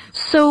it?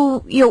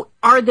 So,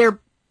 are there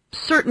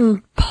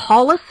certain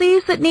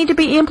policies that need to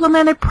be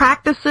implemented,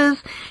 practices?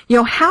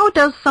 How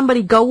does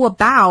somebody go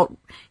about,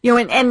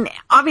 and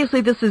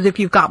obviously this is if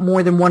you've got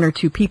more than one or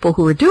two people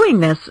who are doing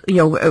this,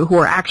 who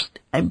are actually,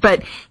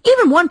 but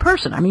even one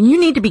person, you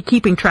need to be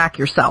keeping track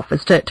yourself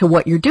as to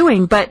what you're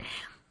doing, but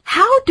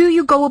how do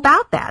you go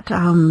about that?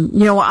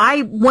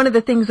 One of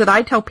the things that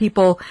I tell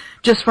people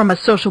just from a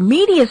social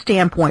media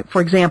standpoint,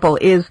 for example,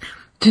 is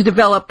to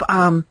develop,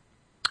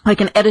 like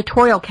an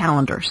editorial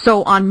calendar.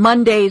 So on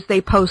Mondays,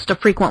 they post a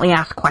frequently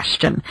asked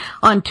question.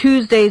 On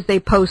Tuesdays, they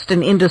post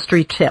an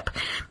industry tip.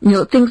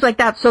 Things like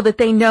that so that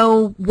they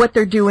know what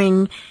they're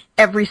doing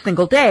every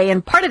single day.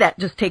 And part of that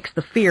just takes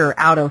the fear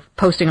out of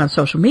posting on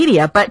social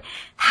media. But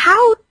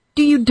how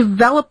do you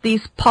develop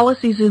these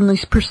policies and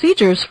these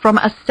procedures from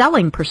a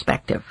selling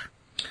perspective?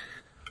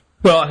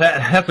 Well,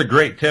 that's a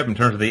great tip in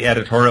terms of the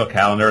editorial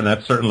calendar, and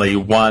that's certainly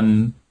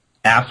one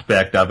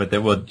aspect of it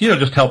that would,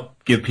 just help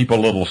give people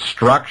a little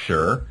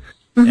structure,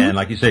 and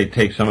like you say,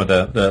 take some of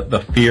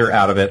the fear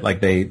out of it, like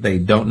they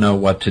don't know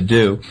what to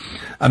do.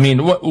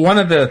 One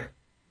of the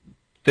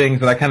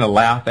things that I kind of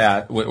laugh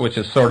at, which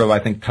is sort of, I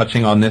think,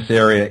 touching on this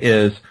area,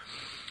 is,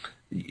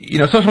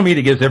 social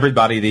media gives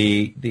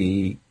everybody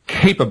the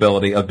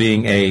capability of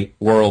being a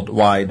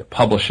worldwide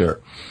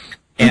publisher.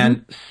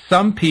 And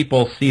some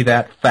people see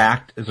that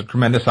fact as a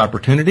tremendous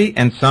opportunity,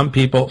 and some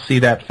people see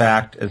that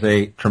fact as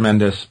a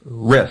tremendous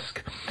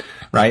risk,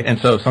 right? And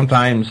so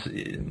sometimes,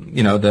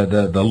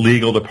 the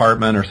legal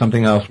department or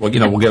something else, we'll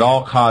get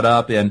all caught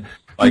up in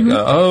like,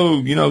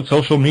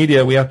 social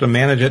media, we have to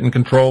manage it and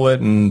control it,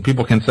 and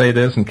people can say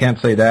this and can't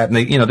say that, and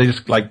they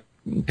just like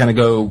kind of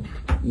go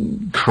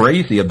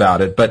crazy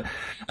about it. But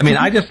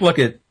I just look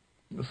at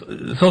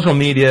social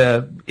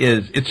media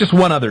it's just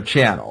one other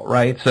channel,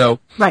 right? So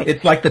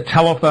It's like the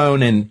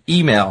telephone and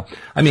email.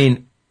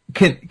 Can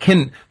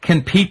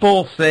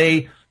people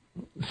say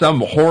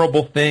some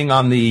horrible thing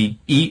on the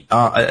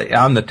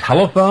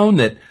telephone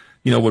that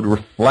would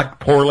reflect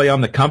poorly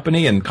on the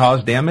company and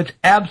cause damage?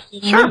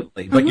 Absolutely. Sure.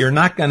 But you're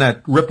not going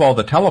to rip all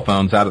the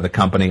telephones out of the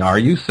company, are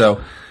you?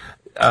 So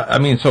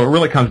so it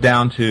really comes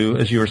down to,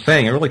 as you were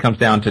saying, it really comes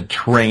down to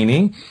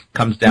training,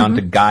 comes down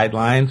to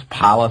guidelines,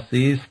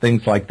 policies,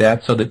 things like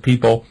that, so that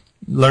people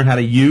learn how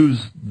to use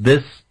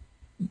this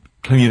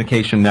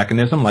communication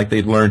mechanism like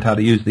they've learned how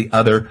to use the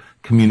other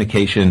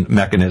communication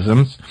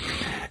mechanisms.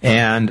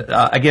 And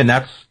again,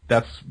 that's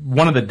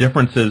one of the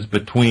differences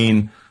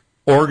between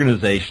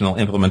organizational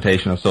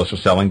implementation of social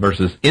selling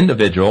versus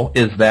individual,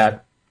 is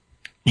that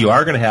you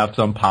are going to have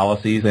some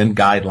policies and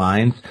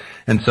guidelines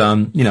and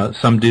some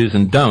do's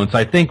and don'ts.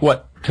 I think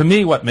what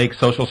makes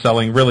social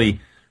selling really,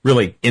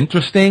 really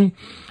interesting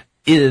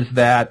is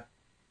that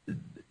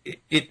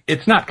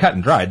it's not cut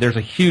and dried. There's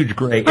a huge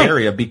gray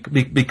area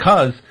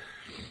because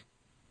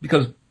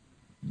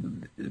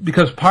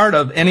part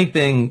of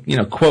anything,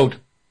 quote,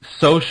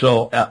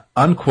 social,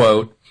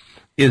 unquote,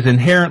 is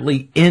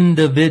inherently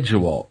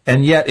individual.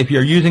 And yet, if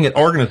you're using it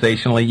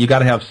organizationally, you got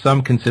to have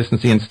some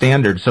consistency and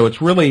standards. So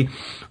it's really,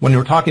 when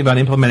we're talking about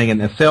implementing it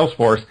in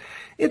Salesforce,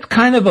 it's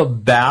kind of a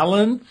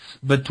balance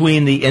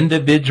between the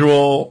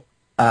individual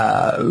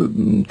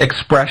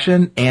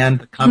expression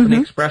and the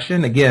company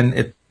expression.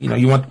 Again,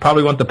 you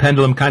probably want the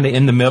pendulum kind of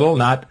in the middle,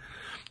 not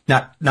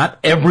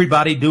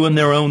everybody doing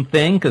their own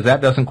thing, because that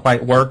doesn't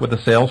quite work with the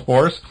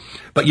Salesforce.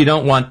 But you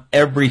don't want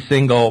every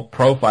single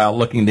profile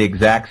looking the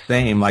exact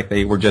same, like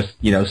they were just,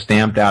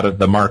 stamped out of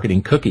the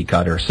marketing cookie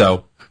cutter.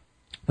 So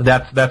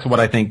that's what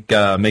I think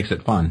makes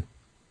it fun.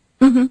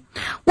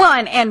 Well,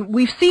 and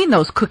we've seen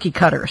those cookie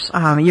cutters.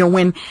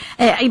 When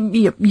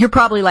you're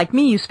probably like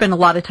me, you spend a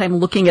lot of time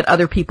looking at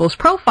other people's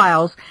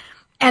profiles,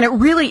 and it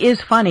really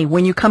is funny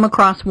when you come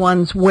across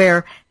ones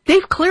where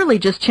they've clearly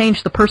just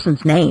changed the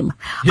person's name.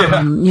 Yeah.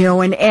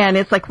 And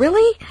it's like,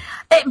 really?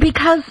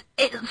 Because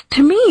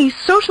to me,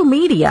 social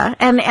media,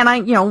 and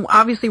I,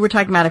 obviously we're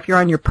talking about if you're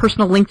on your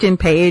personal LinkedIn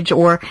page,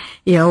 or,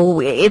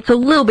 it's a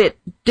little bit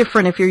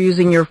different if you're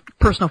using your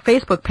personal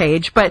Facebook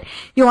page, but,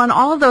 on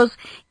all of those,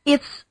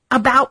 it's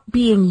about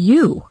being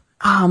you.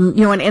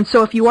 And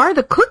so if you are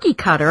the cookie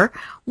cutter,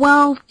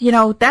 well,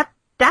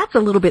 that's a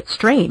little bit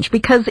strange,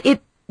 because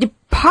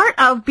part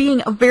of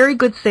being a very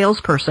good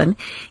salesperson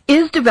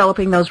is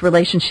developing those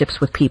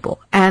relationships with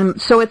people.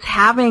 And so it's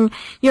having,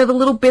 the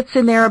little bits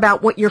in there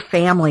about what your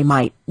family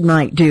might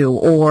do,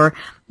 or,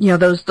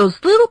 those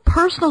little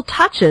personal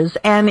touches.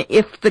 And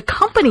if the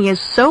company is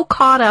so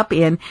caught up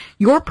in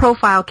your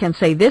profile can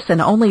say this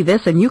and only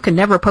this, and you can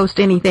never post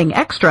anything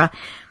extra,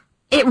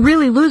 it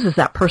really loses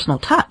that personal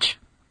touch.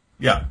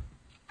 Yeah.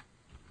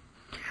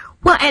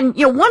 Well, and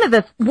one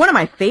of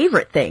my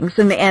favorite things,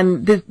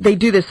 and they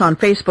do this on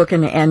Facebook,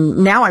 and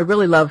now I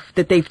really love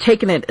that they've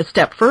taken it a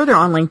step further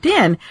on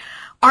LinkedIn,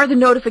 are the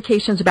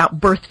notifications about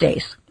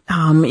birthdays.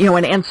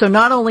 And so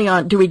not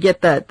only do we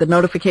get the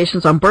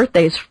notifications on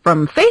birthdays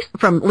from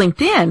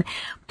LinkedIn,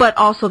 but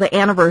also the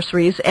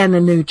anniversaries and the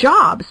new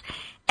jobs.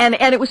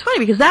 And it was funny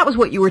because that was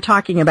what you were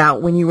talking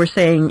about when you were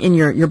saying in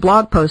your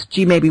blog post,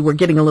 gee, maybe we're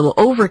getting a little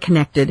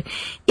over-connected,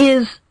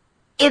 is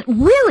it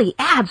really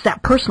adds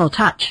that personal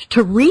touch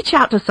to reach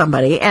out to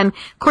somebody. And,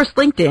 of course,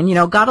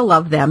 LinkedIn, gotta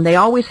love them. They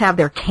always have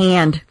their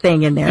canned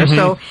thing in there.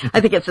 So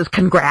I think it says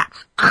congrats.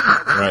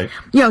 Right.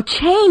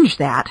 Change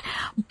that.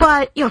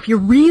 But, if you're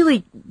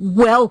really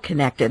well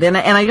connected, and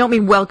I don't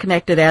mean well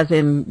connected as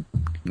in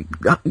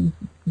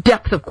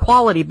depth of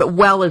quality, but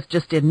well as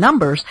just in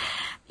numbers,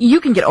 you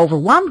can get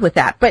overwhelmed with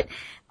that. But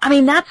I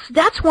mean,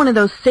 that's one of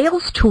those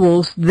sales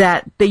tools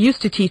that they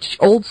used to teach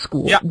old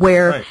school,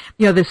 where,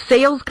 the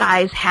sales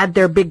guys had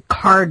their big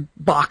card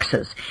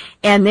boxes,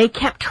 and they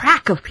kept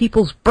track of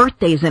people's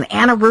birthdays and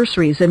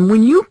anniversaries. And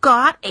when you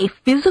got a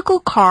physical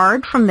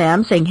card from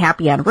them saying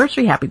happy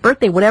anniversary, happy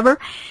birthday, whatever,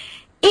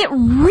 it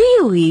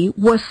really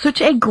was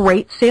such a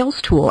great sales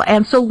tool.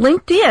 And so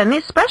LinkedIn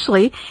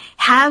especially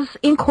has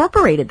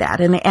incorporated that.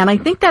 And I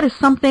think that is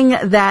something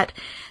that,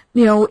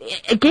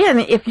 again,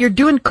 if you're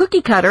doing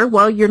cookie cutter,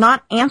 well, you're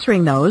not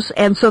answering those.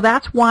 And so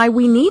that's why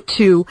we need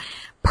to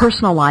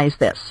personalize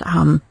this.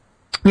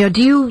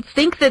 Do you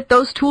think that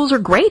those tools are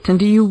great? And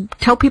do you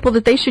tell people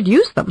that they should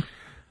use them?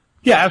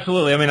 Yeah,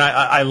 absolutely. I mean,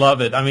 I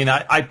love it. I mean,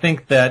 I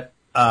think that,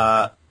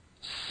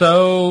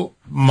 so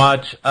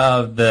much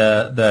of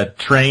the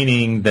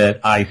training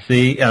that I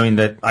see,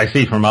 that I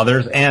see from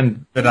others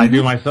and that I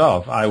do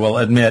myself, I will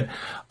admit,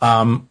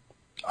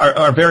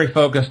 are very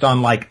focused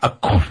on like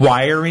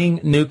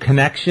acquiring new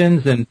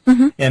connections,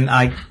 and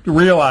I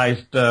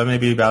realized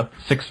maybe about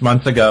 6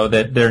 months ago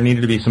that there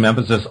needed to be some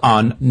emphasis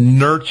on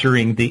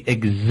nurturing the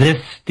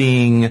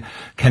existing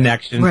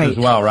connections as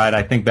well, right?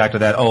 I think back to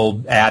that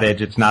old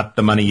adage, it's not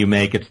the money you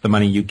make, it's the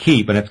money you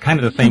keep, and it's kind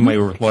of the same way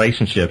with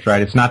relationships,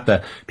 right? It's not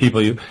the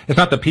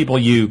people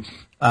you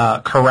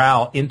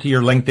corral into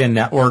your LinkedIn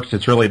networks,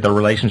 it's really the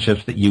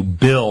relationships that you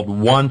build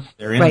once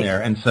they're in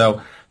there. And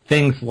so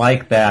things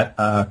like that,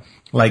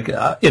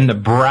 in the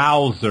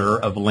browser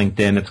of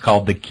LinkedIn, it's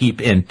called the Keep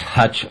in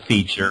Touch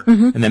feature.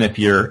 And then if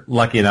you're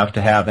lucky enough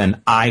to have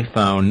an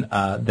iPhone,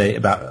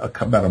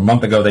 about a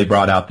month ago they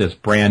brought out this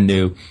brand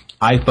new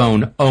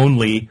iPhone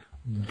only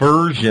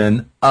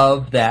version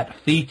of that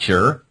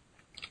feature.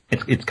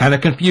 It's kind of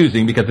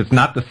confusing because it's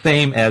not the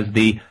same as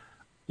the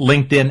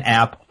LinkedIn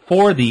app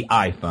for the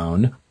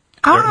iPhone.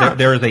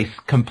 There is a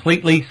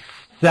completely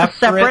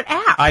separate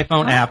app.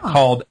 iPhone app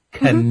called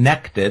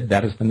Connected.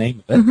 That is the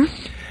name of it.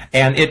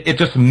 And it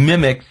just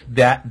mimics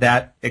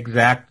that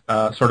exact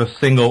sort of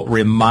single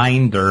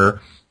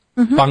reminder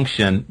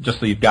function, just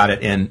so you've got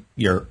it in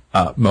your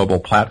mobile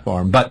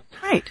platform. But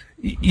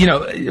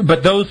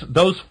but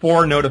those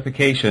 4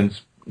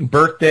 notifications: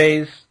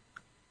 birthdays,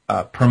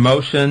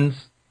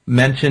 promotions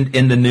mentioned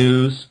in the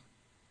news,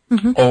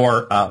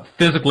 or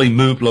physically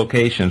moved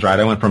locations. Right,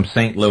 I went from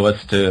St.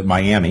 Louis to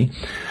Miami.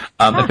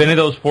 If any of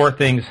those 4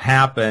 things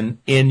happen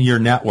in your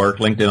network,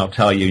 LinkedIn will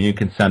tell you, and you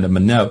can send them a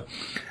note.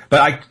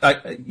 But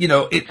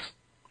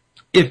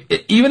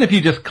even if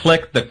you just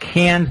click the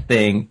canned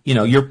thing,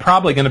 you're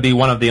probably going to be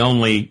one of the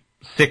only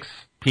 6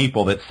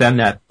 people that send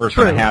that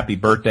person a happy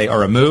birthday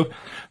or a move.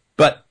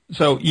 But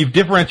so you've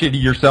differentiated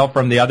yourself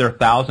from the other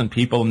 1,000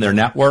 people in their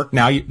network.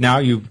 Now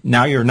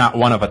you're not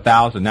one of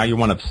 1,000. Now you're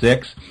one of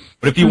 6.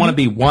 But if you want to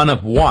be one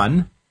of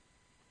 1,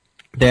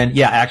 then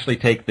actually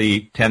take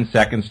the 10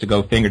 seconds to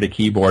go finger to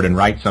keyboard and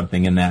write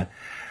something in that.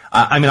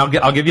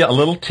 I'll give you a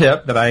little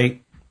tip that I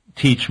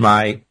teach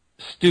my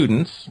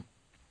students,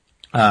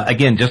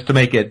 again, just to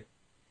make it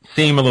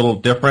seem a little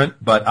different,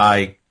 but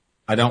I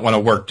don't want to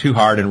work too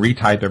hard and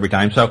retype every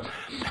time. So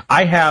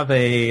I have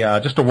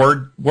just a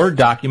Word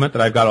document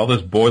that I've got all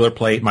this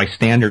boilerplate, my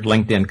standard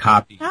LinkedIn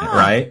copy,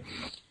 right?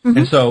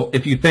 And so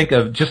if you think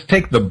of, just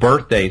take the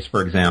birthdays,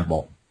 for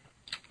example.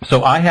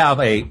 So I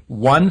have a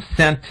one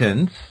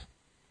sentence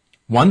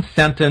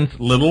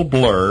little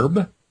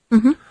blurb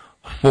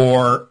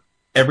for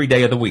every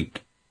day of the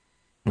week.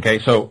 Okay,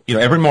 so,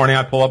 every morning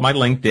I pull up my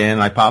LinkedIn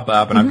and I pop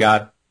up and I've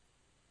got,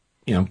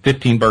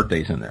 15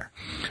 birthdays in there.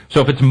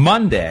 So if it's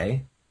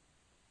Monday,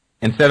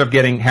 instead of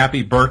getting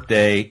happy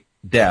birthday,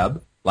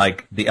 Deb,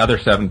 like the other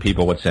 7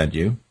 people would send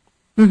you,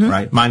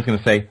 right? Mine's going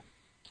to say,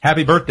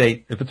 happy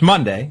birthday. If it's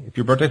Monday, if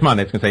your birthday's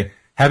Monday, it's going to say,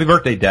 happy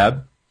birthday,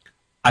 Deb.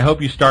 I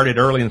hope you started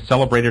early and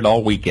celebrated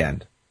all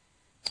weekend.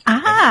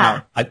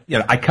 Now,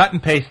 I cut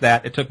and paste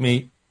that. It took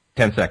me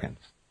 10 seconds.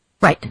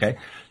 Right. Okay.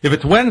 If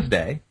it's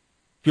Wednesday,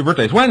 if your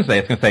birthday's Wednesday,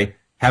 it's going to say,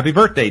 happy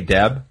birthday,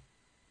 Deb.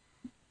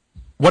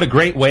 What a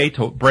great way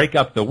to break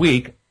up the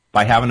week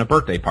by having a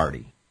birthday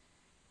party.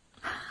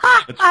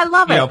 I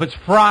love it. If it's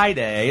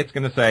Friday, it's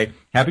going to say,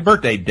 happy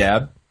birthday,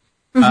 Deb.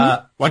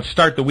 Why don't you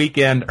start the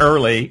weekend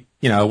early,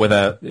 or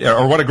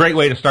what a great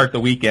way to start the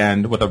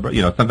weekend with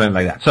something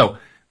like that. So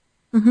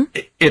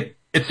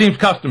it seems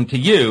custom to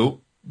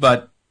you,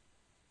 but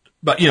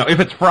if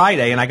it's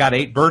Friday and I got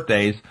 8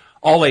 birthdays,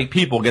 all 8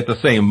 people get the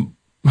same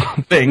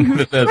thing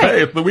that says,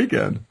 hey, it's the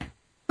weekend.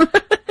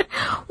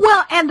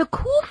 Well, and the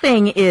cool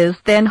thing is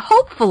then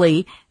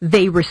hopefully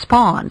they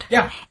respond.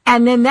 Yeah.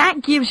 And then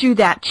that gives you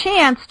that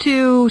chance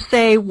to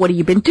say, what have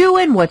you been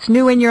doing? What's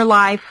new in your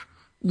life?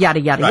 yada,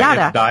 yada, right,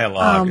 yada. It's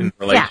dialogue and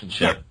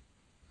relationship.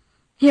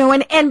 Yeah.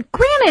 And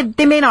granted,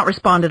 they may not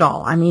respond at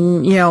all. I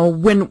mean,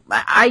 when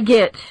I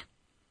get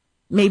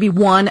maybe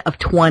 1 of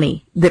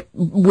 20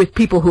 with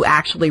people who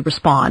actually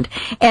respond,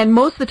 and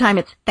most of the time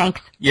it's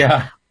thanks.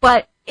 Yeah.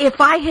 But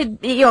if I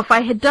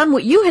had done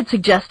what you had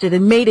suggested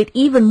and made it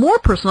even more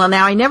personal,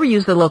 now I never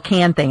use the little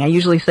can thing. I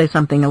usually say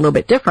something a little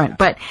bit different,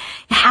 but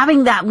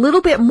having that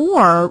little bit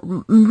more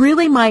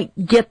really might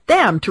get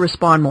them to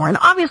respond more. And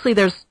obviously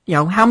there's,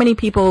 how many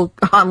people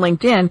on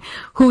LinkedIn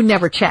who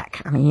never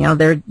check? I mean,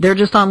 they're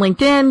just on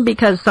LinkedIn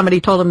because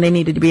somebody told them they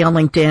needed to be on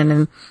LinkedIn,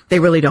 and they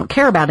really don't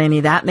care about any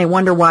of that, and they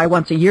wonder why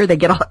once a year they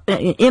get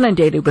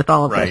inundated with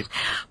all of this.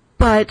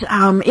 But,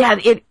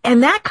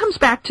 and that comes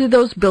back to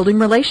those building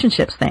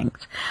relationships things.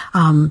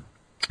 And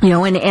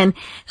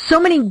so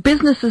many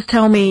businesses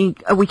tell me,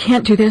 we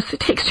can't do this, it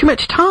takes too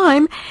much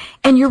time.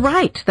 And you're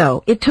right,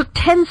 though. It took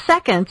 10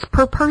 seconds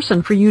per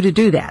person for you to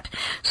do that.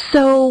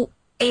 So,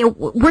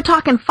 we're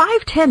talking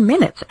 5-10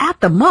 minutes at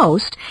the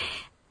most.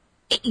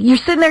 You're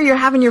sitting there, you're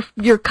having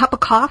your cup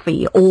of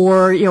coffee,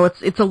 or,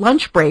 it's a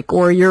lunch break,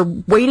 or you're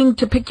waiting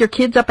to pick your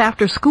kids up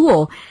after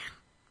school.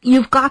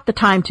 You've got the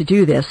time to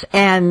do this,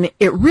 and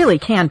it really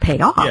can pay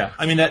off. Yeah,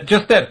 I mean,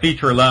 just that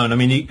feature alone, I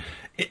mean,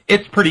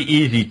 it's pretty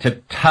easy to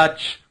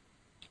touch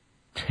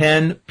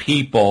 10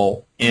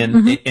 people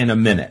in a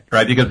minute,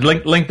 right? Because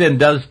LinkedIn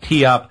does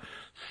tee up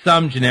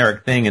some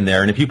generic thing in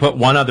there, and if you put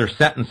one other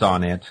sentence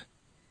on it,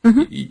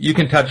 you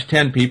can touch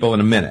 10 people in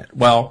a minute.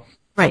 Well,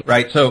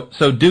 right. So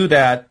do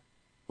that.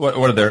 What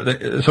are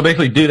there? So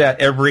basically, do that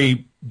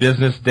every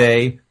business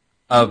day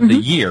of the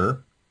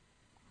year,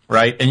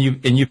 right? And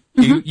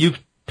you've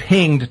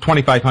pinged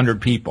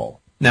 2,500 people.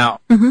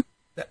 Now,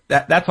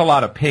 that's a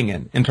lot of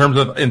pinging in terms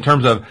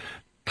of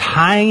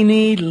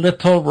tiny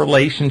little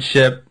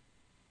relationship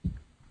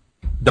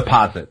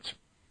deposits.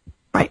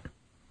 Right.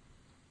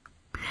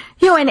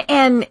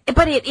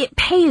 But it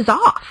pays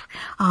off.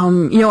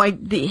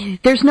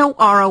 There's no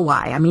ROI.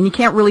 I mean, you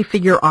can't really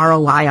figure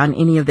ROI on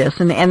any of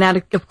this, and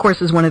that, of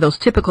course, is one of those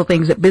typical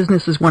things that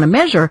businesses want to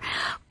measure,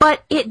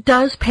 but it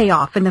does pay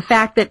off. And the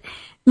fact that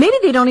maybe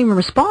they don't even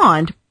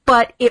respond,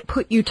 but it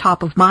put you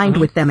top of mind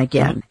with them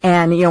again.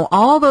 And,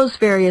 all those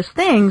various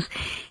things.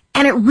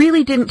 And it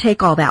really didn't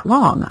take all that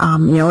long.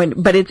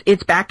 But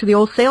it's back to the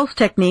old sales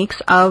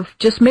techniques of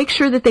just make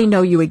sure that they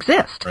know you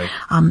exist. Right.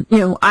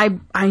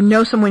 I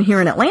know someone here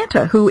in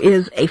Atlanta who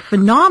is a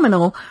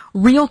phenomenal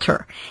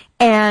realtor,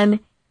 and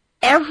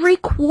every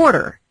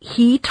quarter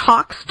he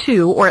talks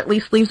to, or at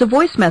least leaves a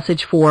voice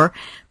message for,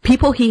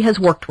 people he has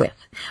worked with.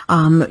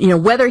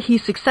 Whether he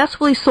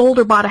successfully sold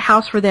or bought a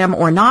house for them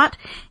or not,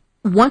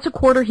 once a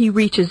quarter he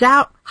reaches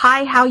out,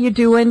 hi, how you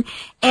doing?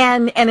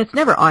 And it's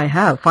never, I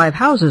have 5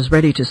 houses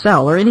ready to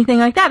sell or anything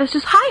like that. It's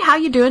just, hi, how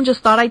you doing?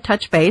 Just thought I'd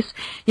touch base.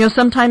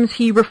 Sometimes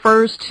he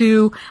refers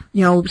to,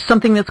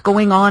 something that's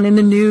going on in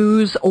the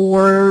news,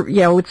 or,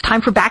 it's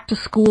time for back to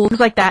school, things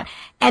like that.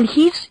 And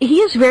he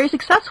is very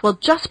successful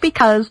just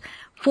because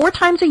 4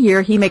 times a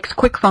year he makes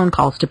quick phone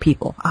calls to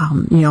people.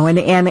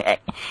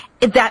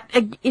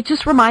 It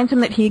just reminds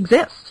him that he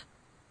exists.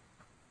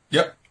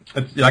 Yep.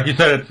 It's, like you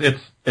said,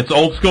 it's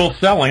old school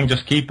selling,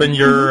 just keeping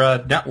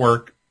your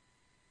network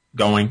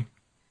going.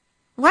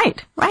 Right.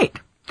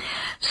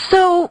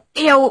 So,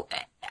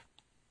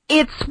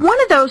 it's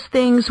one of those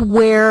things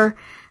where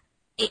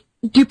is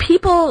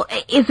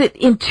it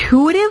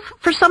intuitive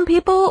for some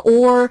people,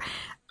 or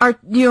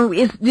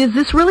is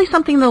this really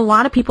something that a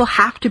lot of people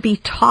have to be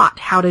taught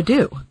how to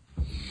do?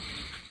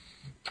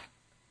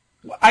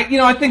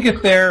 I think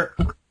if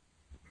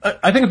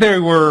they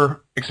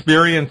were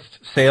experienced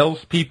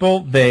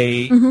salespeople,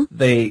 they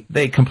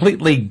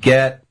completely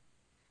get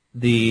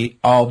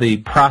all the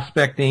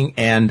prospecting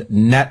and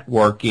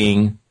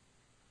networking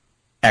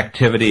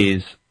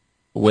activities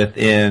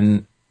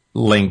within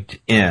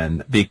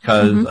LinkedIn,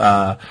 because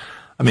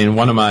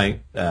one of my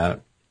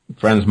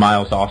friends,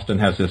 Miles Austin,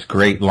 has this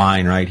great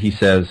line, right? He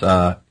says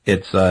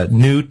it's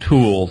new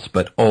tools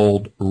but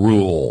old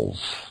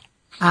rules.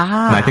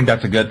 And I think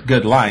that's a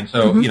good line.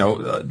 So,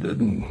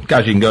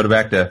 guys, you can go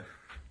back to,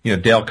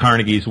 Dale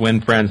Carnegie's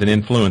Win Friends and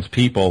Influence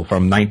People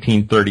from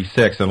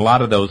 1936. And a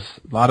lot of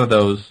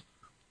those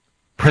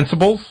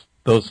principles,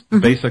 those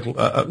basic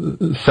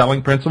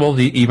selling principles,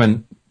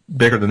 even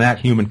bigger than that,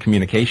 human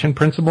communication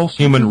principles,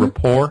 human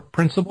rapport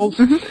principles.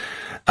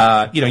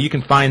 You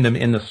can find them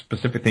in the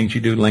specific things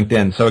you do in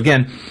LinkedIn. So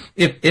again,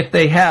 if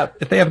they have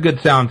good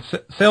sound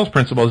sales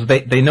principles,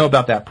 they know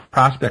about that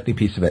prospecting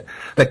piece of it.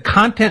 The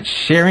content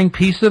sharing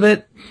piece of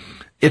it,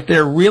 if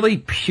they're really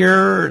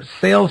pure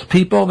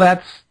salespeople,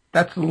 that's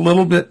a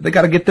little bit, they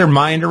got to get their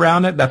mind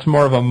around it. That's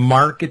more of a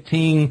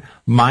marketing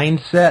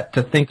mindset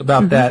to think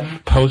about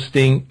that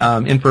posting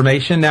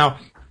information. Now,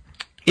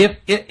 if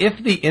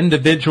the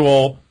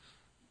individual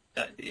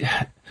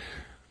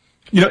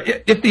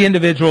if the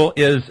individual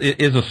is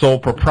a sole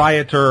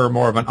proprietor or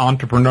more of an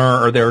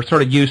entrepreneur, or they're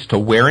sort of used to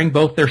wearing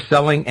both their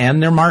selling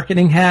and their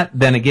marketing hat,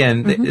 then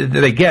again,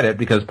 they get it,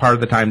 because part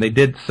of the time they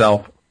did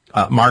self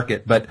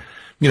market. But,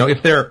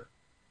 if they're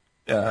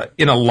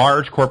in a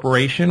large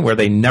corporation where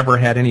they never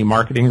had any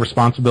marketing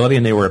responsibility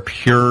and they were a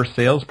pure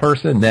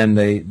salesperson,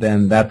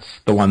 then that's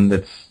the one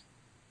that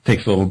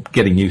takes a little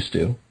getting used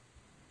to.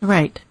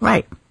 Right.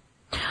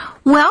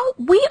 Well,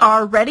 we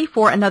are ready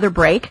for another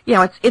break. You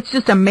know, it's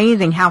just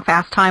amazing how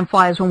fast time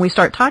flies when we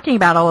start talking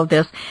about all of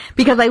this,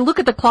 because I look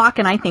at the clock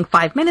and I think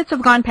 5 minutes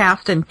have gone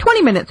past and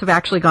 20 minutes have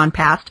actually gone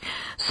past.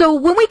 So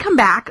when we come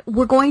back,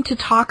 we're going to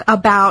talk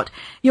about,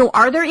 you know,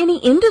 are there any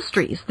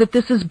industries that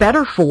this is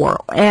better for?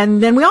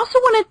 And then we also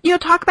want to, you know,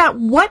 talk about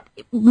what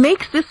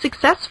makes this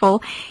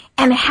successful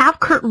and have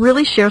Kurt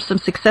really share some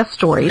success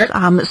stories. Okay.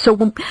 I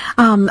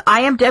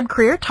am Deb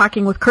Creer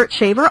talking with Kurt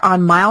Shaver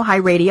on Mile High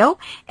Radio,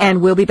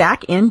 and we'll be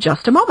back in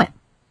just a moment.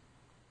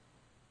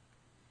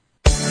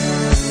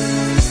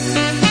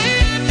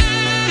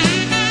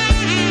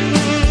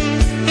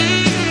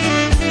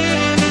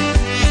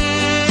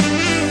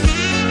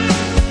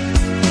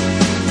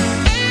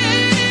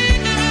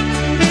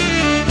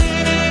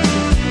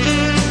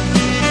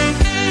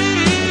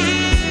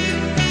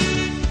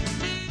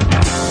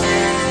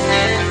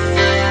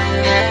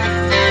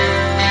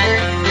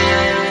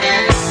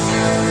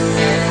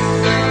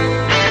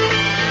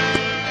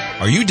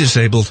 Are you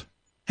disabled?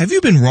 Have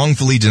you been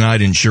wrongfully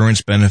denied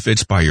insurance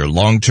benefits by your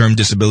long-term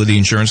disability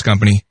insurance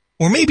company?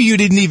 Or maybe you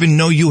didn't even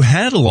know you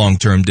had a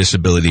long-term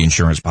disability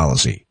insurance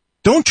policy.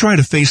 Don't try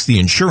to face the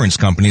insurance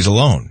companies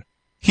alone.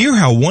 Hear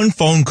how one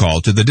phone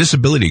call to the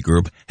disability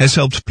group has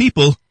helped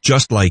people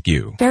just like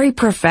you. Very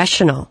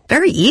professional.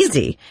 Very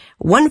easy.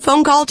 One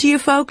phone call to you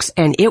folks,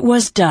 and it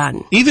was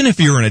done. Even if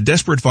you're in a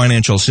desperate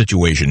financial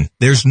situation,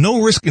 there's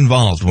no risk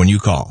involved when you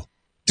call.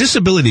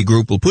 Disability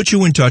Group will put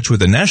you in touch with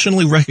a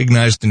nationally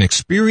recognized and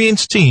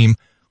experienced team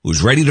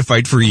who's ready to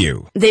fight for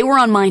you. They were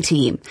on my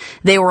team.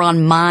 They were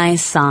on my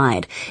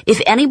side. If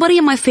anybody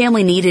in my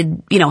family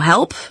needed,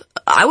 help,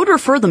 I would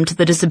refer them to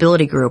the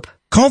Disability Group.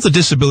 Call the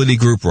Disability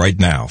Group right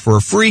now for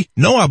a free,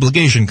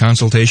 no-obligation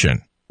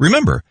consultation.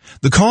 Remember,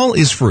 the call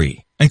is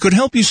free and could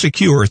help you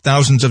secure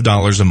thousands of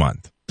dollars a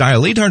month.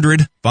 Dial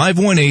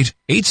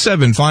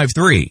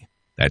 800-518-8753.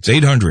 That's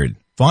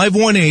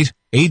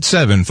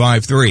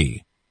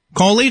 800-518-8753.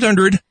 Call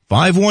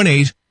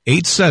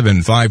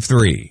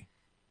 800-518-8753.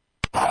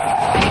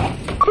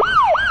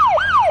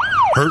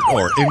 Hurt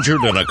or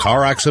injured in a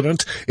car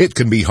accident? It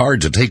can be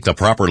hard to take the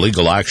proper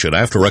legal action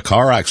after a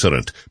car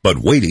accident, but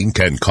waiting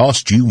can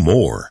cost you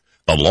more.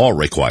 The law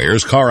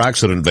requires car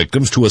accident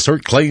victims to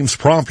assert claims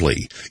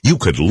promptly. You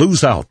could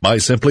lose out by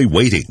simply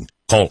waiting.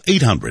 Call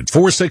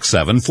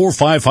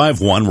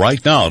 800-467-4551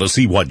 right now to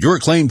see what your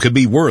claim could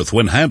be worth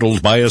when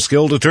handled by a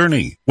skilled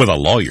attorney. With a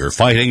lawyer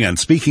fighting and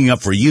speaking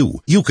up for you,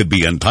 you could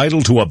be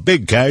entitled to a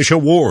big cash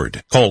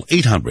award. Call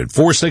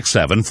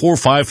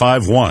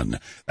 800-467-4551.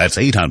 That's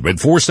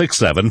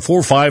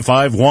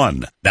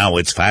 800-467-4551. Now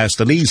it's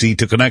fast and easy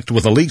to connect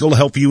with the legal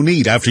help you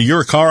need after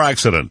your car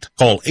accident.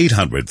 Call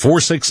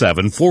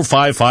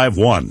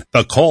 800-467-4551.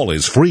 The call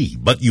is free,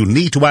 but you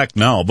need to act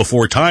now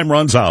before time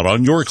runs out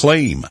on your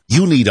claim.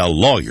 You need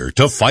a lawyer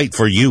to fight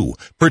for you,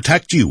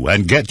 protect you,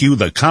 and get you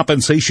the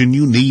compensation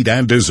you need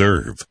and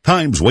deserve.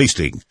 Time's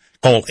wasting.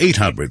 Call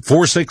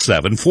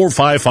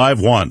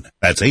 800-467-4551.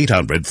 That's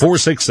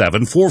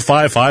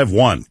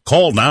 800-467-4551.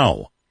 Call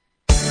now.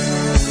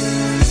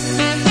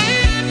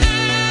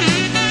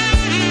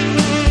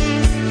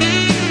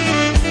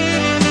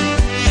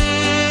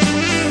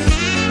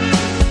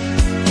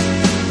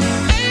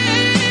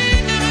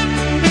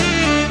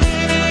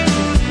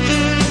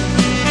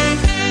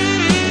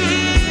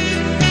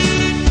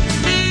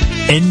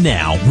 And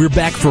now, we're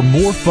back for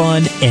more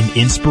fun and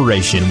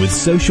inspiration with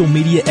social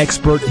media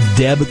expert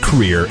Deb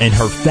Creer and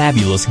her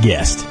fabulous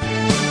guest.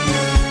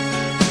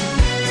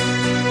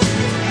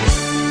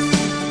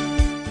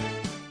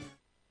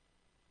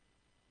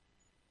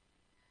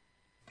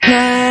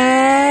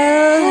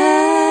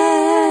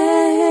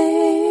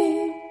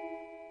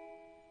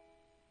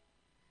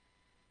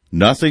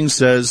 Nothing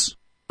says,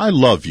 I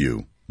love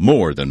you,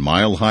 more than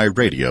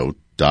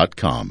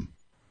milehighradio.com.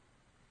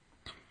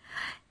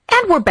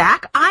 And we're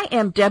back. I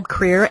am Deb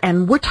Creer,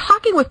 and we're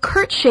talking with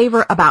Kurt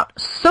Shaver about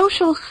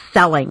social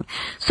selling.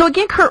 So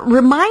again, Kurt,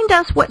 remind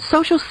us what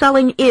social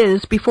selling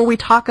is before we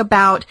talk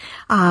about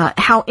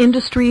how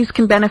industries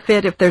can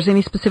benefit, if there's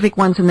any specific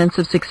ones, and then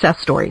some success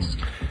stories.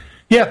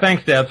 Yeah,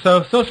 thanks, Deb.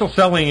 So social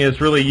selling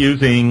is really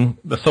using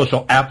the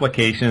social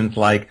applications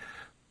like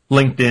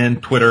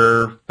LinkedIn,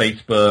 Twitter,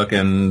 Facebook,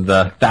 and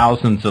the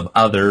thousands of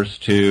others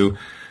to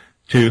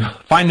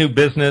find new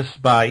business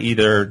by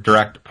either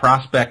direct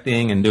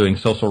prospecting and doing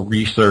social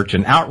research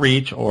and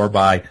outreach, or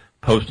by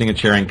posting and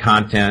sharing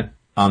content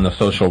on the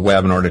social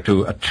web in order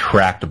to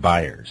attract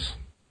buyers.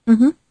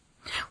 Mm-hmm.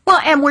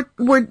 Well, and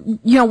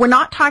we're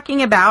not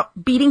talking about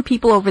beating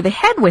people over the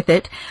head with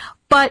it,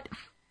 but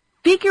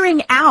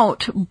figuring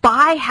out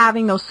by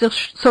having those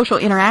social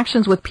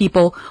interactions with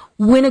people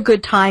when a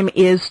good time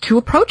is to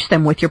approach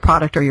them with your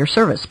product or your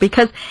service.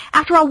 Because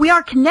after all, we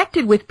are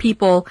connected with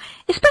people,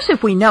 especially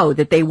if we know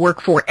that they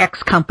work for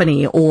X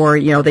company, or,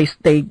 they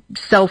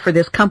sell for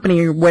this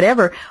company or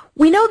whatever.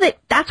 We know that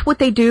that's what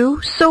they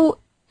do. So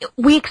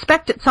we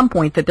expect at some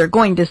point that they're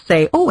going to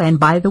say, oh, and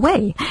by the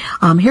way,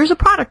 here's a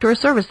product or a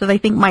service that I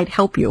think might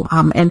help you.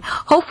 And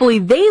hopefully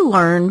they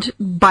learned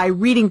by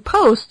reading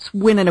posts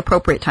when an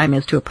appropriate time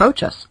is to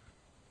approach us.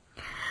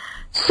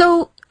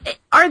 So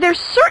are there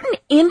certain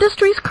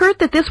industries, Kurt,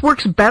 that this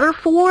works better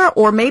for,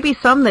 or maybe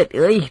some that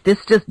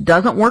this just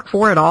doesn't work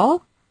for at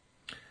all?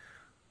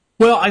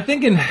 Well, I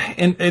think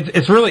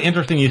it's really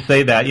interesting you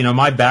say that. You know,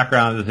 my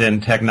background is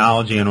in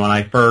technology, and when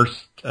I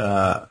first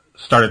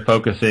started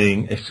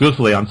focusing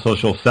exclusively on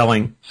social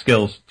selling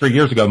skills 3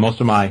 years ago, most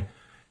of my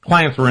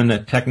clients were in the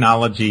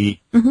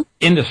technology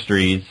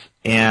industries,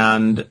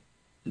 and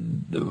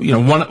you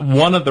know,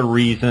 one of the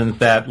reasons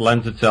that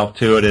lends itself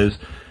to it is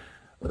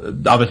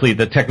obviously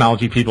the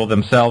technology people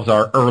themselves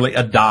are early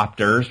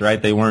adopters, right?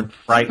 They weren't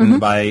frightened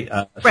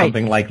by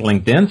something like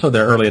LinkedIn, so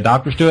they're early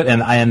adopters to it,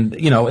 and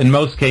you know, in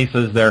most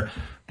cases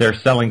they're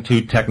selling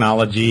to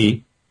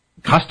technology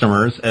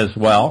customers as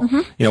well,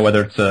 you know,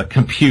 whether it's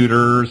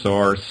computers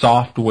or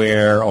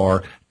software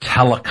or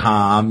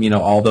telecom, you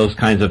know, all those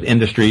kinds of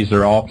industries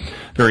are all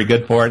very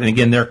good for it. And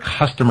again, their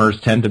customers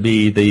tend to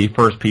be the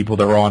first people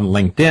that are on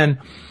LinkedIn.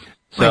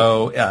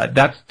 So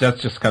that's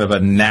just kind of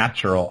a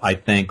natural, I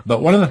think.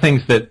 But one of the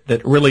things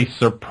that really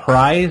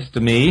surprised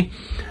me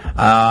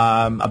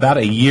about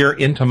a year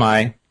into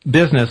my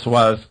business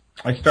was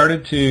I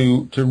started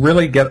to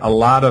really get a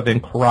lot of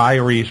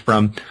inquiries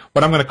from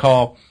what I'm going to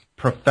call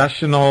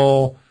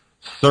professional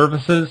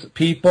services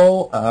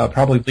people,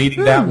 probably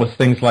leading that was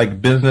things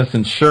like business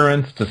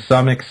insurance to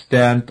some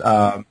extent,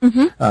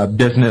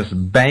 business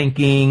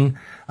banking,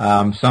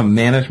 some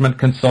management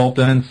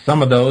consultants,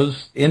 some of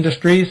those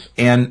industries.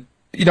 And,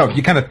 you know, if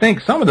you kind of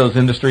think some of those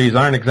industries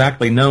aren't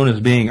exactly known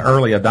as being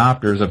early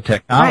adopters of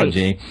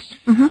technology,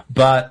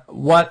 but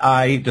what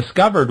I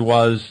discovered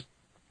was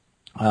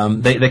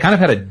they kind of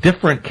had a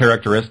different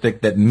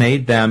characteristic that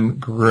made them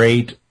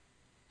great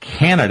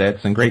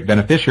candidates and great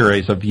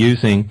beneficiaries of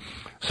using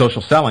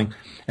social selling,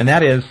 and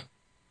that is,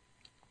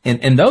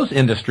 in those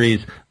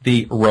industries,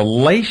 the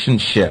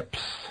relationships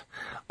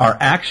are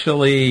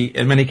actually,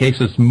 in many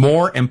cases,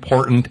 more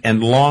important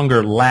and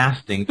longer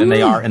lasting than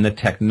they are in the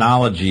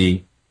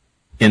technology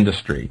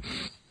industry.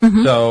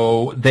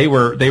 So they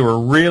were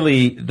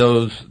really,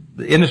 the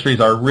industries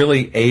are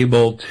really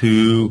able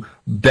to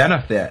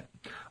benefit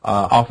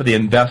off of the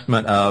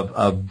investment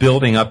of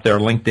building up their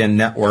LinkedIn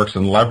networks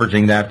and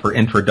leveraging that for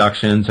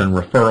introductions and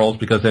referrals,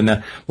 because in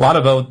a lot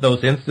of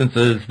those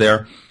instances,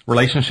 their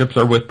relationships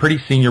are with pretty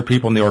senior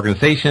people in the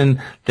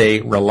organization.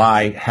 They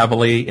rely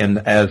heavily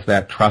as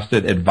that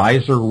trusted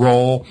advisor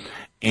role,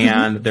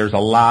 and there's a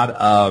lot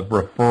of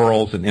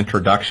referrals and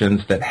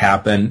introductions that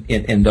happen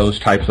in those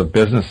types of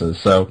businesses.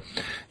 So,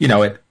 you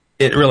know,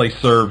 it really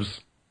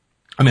serves,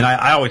 I mean,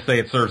 I always say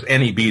it serves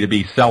any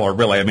B2B seller,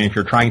 really. I mean, if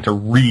you're trying to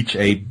reach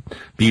a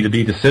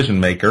B2B decision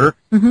maker,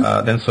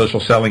 then social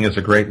selling is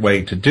a great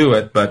way to do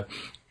it. But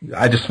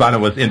I just found it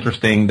was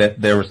interesting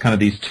that there was kind of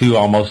these two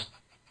almost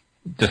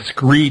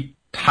discrete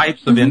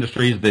types of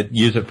industries that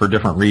use it for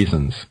different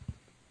reasons.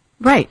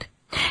 Right.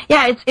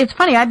 Yeah, it's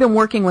funny. I've been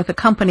working with a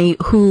company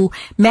who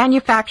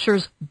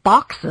manufactures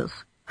boxes.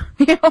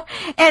 You know,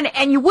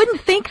 and you wouldn't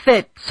think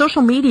that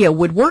social media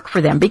would work for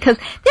them because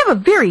they have a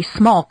very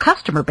small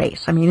customer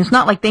base. I mean, it's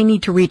not like they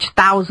need to reach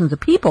thousands of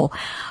people.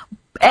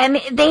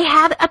 And they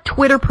had a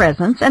Twitter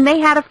presence, and they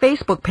had a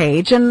Facebook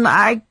page, and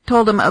I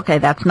told them, okay,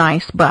 that's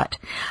nice, but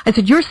I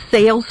said, your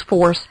sales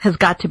force has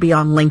got to be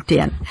on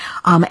LinkedIn.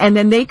 And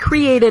then they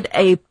created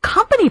a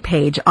company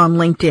page on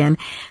LinkedIn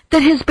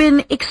that has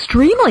been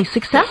extremely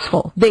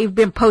successful. They've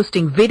been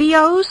posting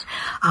videos,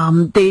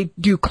 they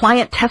do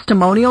client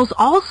testimonials,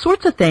 all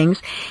sorts of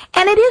things,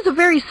 and it is a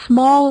very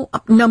small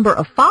number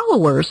of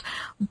followers,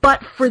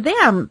 but for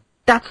them,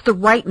 that's the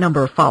right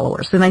number of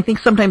followers. And I think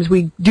sometimes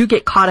we do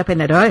get caught up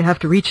in it. Oh, I have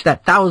to reach that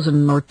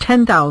 1,000 or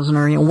 10,000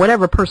 or, you know,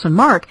 whatever person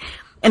mark.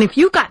 And if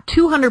you've got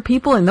 200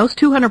 people and those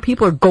 200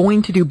 people are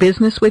going to do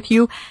business with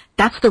you,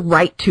 that's the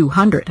right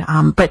 200.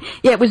 But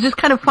yeah, it was just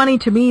kind of funny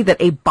to me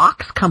that a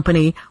box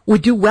company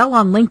would do well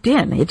on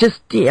LinkedIn. It just,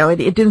 you know, it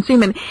didn't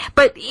seem,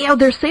 but, you know,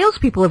 their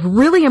salespeople have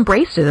really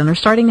embraced it and are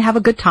starting to have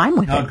a good time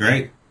with it. Oh,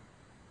 great.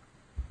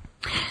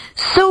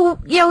 So,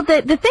 you know,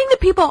 the thing that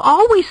people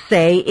always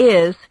say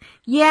is,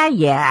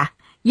 yeah,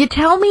 you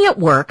tell me it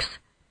works,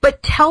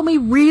 but tell me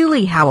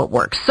really how it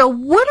works. So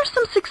what are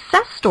some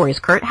success stories,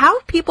 Kurt? How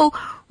have people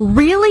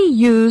really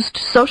used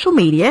social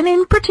media, and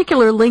in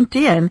particular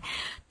LinkedIn,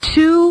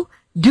 to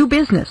do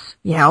business?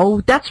 You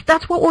know,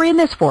 that's what we're in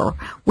this for.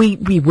 We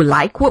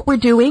like what we're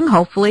doing,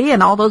 hopefully,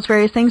 and all those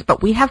various things,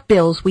 but we have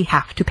bills we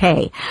have to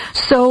pay.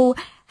 So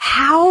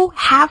how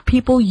have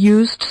people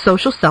used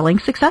social selling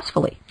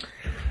successfully?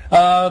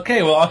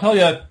 Okay, well, I'll tell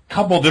you a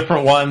couple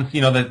different ones,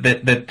 you know,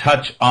 that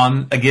touch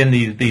on, again,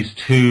 these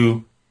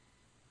two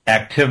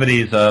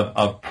activities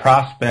of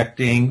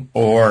prospecting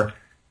or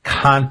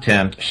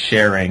content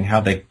sharing,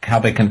 how they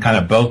can kind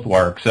of both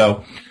work.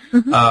 So,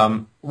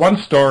 one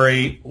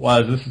story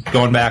was, this is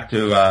going back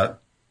to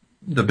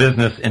the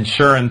business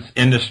insurance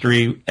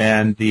industry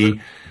and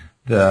the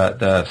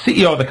the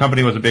CEO of the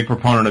company was a big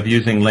proponent of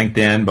using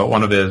LinkedIn, but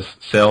one of his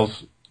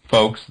sales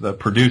folks, the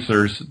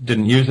producers,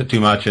 didn't use it too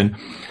much, and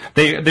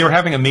they were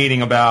having a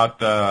meeting about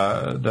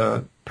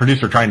the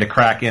producer trying to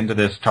crack into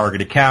this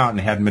target account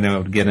and hadn't been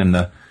able to get in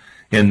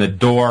the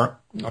door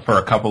for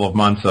a couple of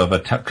months of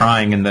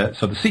trying.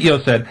 So the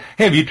CEO said,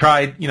 "Hey, have you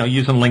tried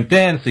using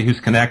LinkedIn, see who's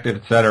connected,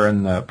 et cetera?"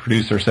 And the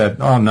producer said,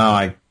 "Oh no,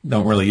 I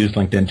don't really use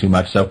LinkedIn too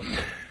much." So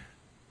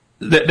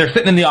they're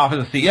sitting in the office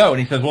of the CEO, and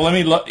he says, "Well, let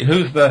me look.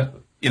 Who's the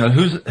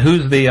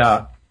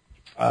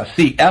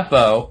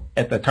CFO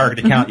at the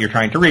target account you're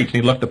trying to reach?" And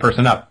he looked the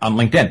person up on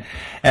LinkedIn,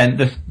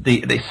 and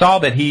they saw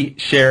that he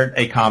shared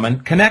a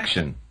common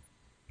connection,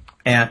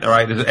 and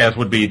as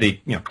would be the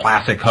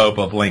classic hope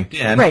of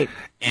LinkedIn, right?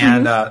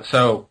 And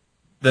so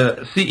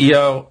the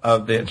CEO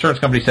of the insurance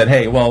company said,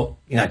 "Hey, well,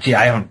 gee,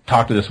 I haven't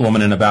talked to this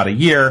woman in about a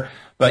year,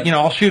 but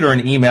I'll shoot her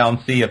an email and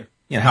see if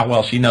how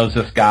well she knows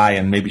this guy,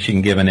 and maybe she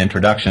can give an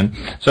introduction."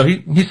 So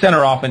he sent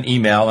her off an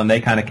email, and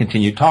they kind of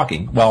continued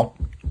talking. Well,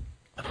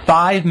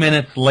 5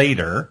 minutes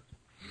later,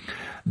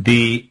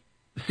 the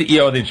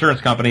CEO of the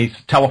insurance company's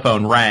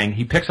telephone rang.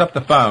 He picks up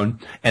the phone,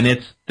 and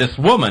it's this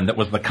woman that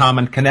was the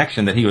common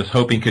connection that he was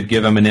hoping could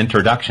give him an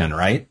introduction,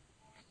 right?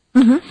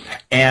 Mm-hmm.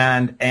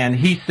 And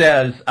he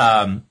says,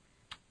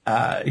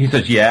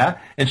 "Yeah,"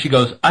 and she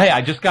goes, "Hey,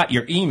 I just got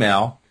your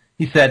email."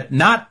 He said,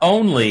 "Not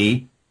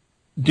only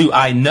do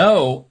I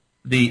know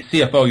the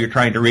CFO you're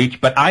trying to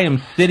reach, but I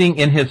am sitting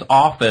in his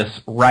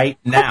office right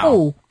now."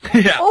 Oh.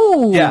 Yeah.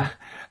 Oh. Yeah.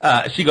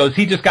 She goes,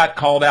 "He just got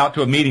called out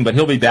to a meeting, but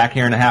he'll be back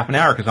here in a half an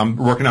hour because I'm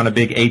working on a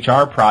big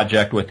HR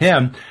project with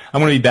him. I'm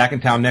going to be back in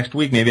town next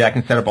week. Maybe I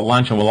can set up a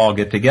lunch and we'll all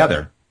get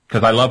together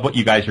because I love what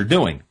you guys are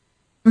doing."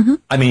 Mm-hmm.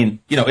 I mean,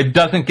 it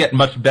doesn't get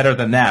much better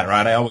than that,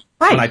 right?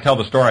 When I tell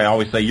the story, I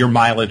always say your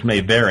mileage may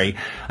vary.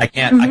 I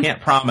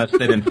can't promise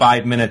that in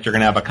 5 minutes you're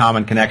going to have a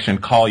common connection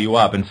call you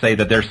up and say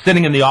that they're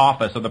sitting in the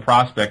office of the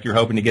prospect you're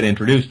hoping to get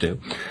introduced to.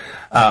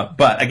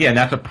 But again,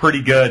 that's a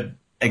pretty good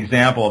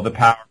example of the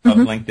power of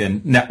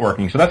LinkedIn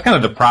networking. So that's kind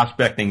of the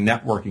prospecting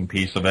networking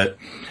piece of it.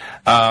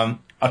 I'll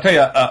tell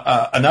you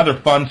another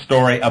fun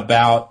story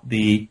about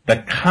the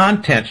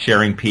content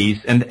sharing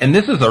piece, and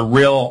this is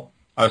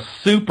a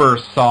super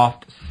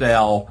soft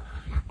sell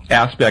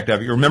aspect of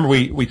it. You remember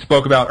we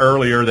spoke about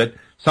earlier that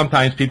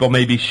sometimes people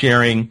may be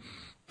sharing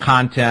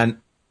content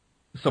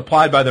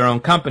supplied by their own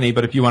company,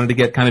 but if you wanted to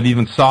get kind of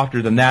even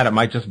softer than that, it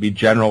might just be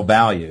general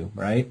value,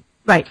 right?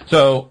 Right.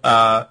 So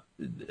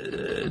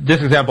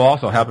this example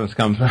also happens to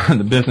come from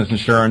the business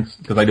insurance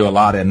because I do a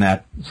lot in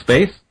that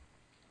space.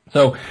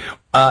 So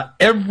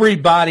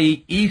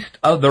everybody east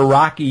of the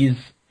Rockies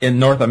in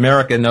North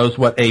America knows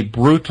what a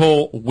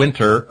brutal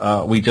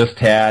winter we just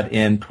had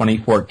in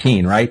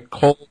 2014, right?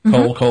 Cold,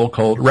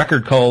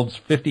 record colds,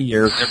 50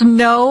 years.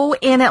 Snow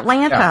in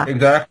Atlanta. Yeah,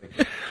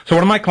 exactly. So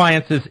one of my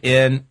clients is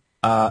in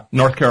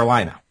North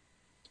Carolina.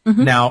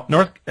 Mm-hmm. Now,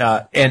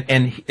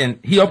 and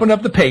he opened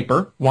up the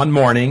paper one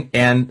morning,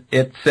 and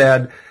it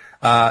said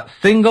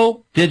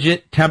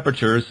single-digit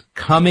temperatures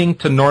coming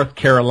to North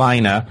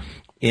Carolina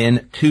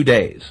in 2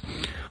 days.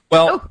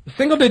 Well,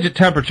 single-digit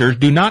temperatures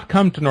do not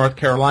come to North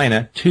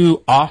Carolina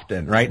too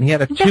often, right? And he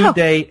had a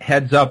 2-day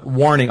heads-up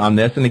warning on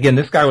this. And again,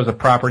 this guy was a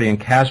property and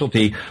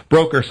casualty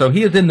broker, so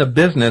he is in the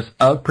business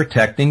of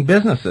protecting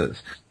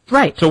businesses.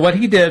 Right. So what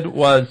he did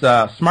was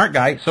smart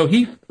guy. So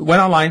he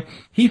went online.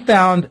 He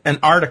found an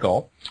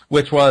article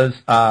which was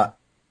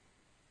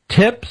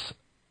tips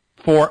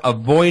for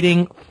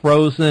avoiding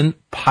frozen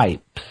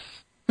pipes.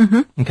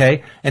 Mm-hmm.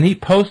 Okay, and he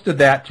posted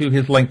that to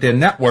his LinkedIn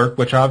network,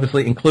 which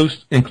obviously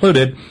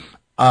included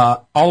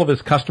all of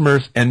his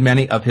customers and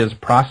many of his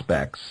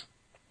prospects.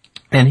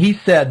 And he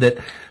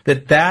said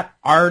that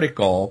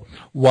article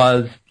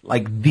was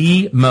like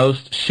the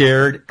most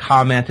shared,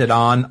 commented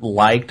on,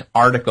 liked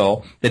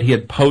article that he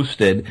had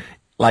posted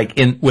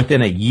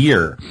within a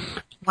year.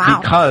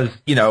 Wow. Because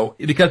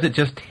it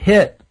just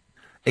hit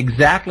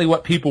exactly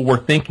what people were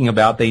thinking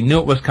about. They knew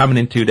it was coming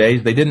in 2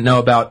 days. They didn't know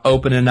about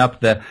opening up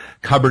the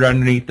cupboard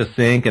underneath the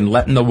sink and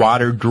letting the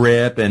water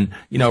drip and,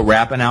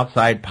 wrapping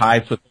outside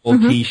pipes with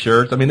little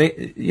T-shirts. I mean,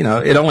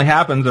 it only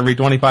happens every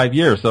 25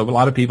 years. So a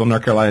lot of people in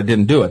North Carolina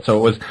didn't do it.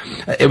 So it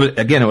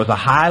was a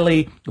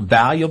highly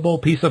valuable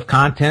piece of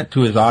content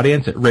to his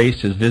audience. It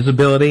raised his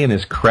visibility and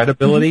his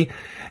credibility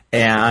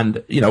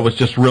and, was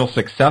just real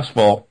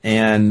successful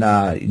and,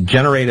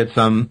 generated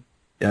some,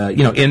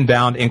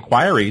 inbound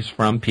inquiries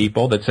from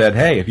people that said,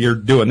 "Hey, if you're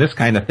doing this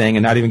kind of thing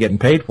and not even getting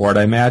paid for it,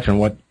 I imagine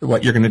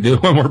what you're going to do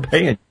when we're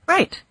paying."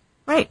 Right.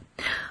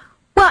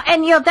 Well,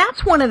 and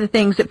that's one of the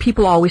things that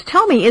people always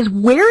tell me is,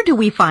 where do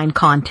we find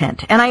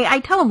content? And I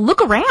tell them,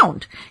 look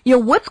around.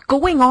 What's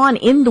going on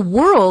in the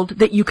world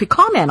that you could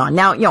comment on?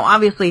 Now,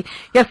 obviously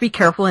you have to be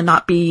careful and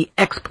not be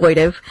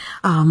exploitive,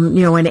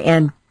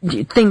 and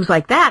things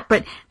like that,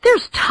 but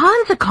there's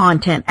tons of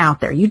content out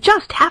there. You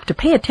just have to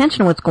pay attention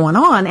to what's going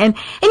on, and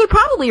you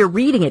probably are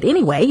reading it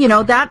anyway. You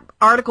know, that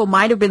article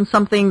might have been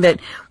something that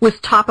was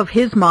top of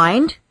his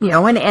mind, you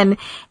know, and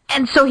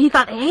so he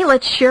thought, hey,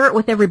 let's share it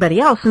with everybody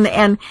else.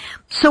 And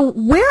so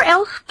where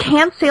else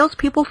can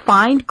salespeople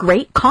find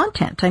great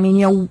content? I mean,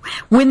 you know,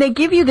 when they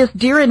give you this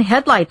deer in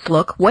headlights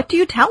look, what do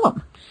you tell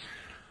them?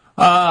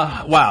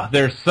 Wow,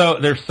 there's so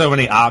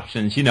many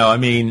options. You know, I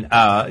mean,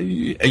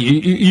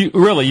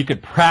 you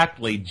could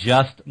practically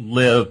just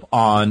live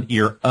on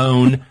your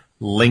own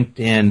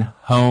LinkedIn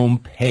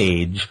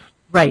homepage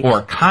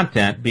for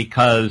content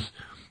because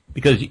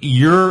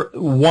your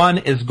one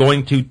is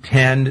going to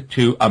tend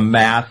to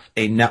amass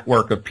a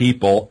network of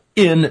people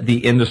in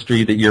the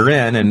industry that you're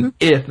in, and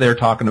if they're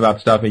talking about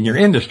stuff in your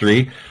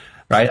industry,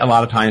 right, a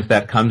lot of times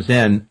that comes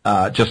in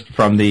just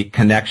from the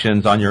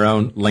connections on your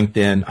own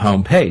LinkedIn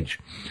homepage.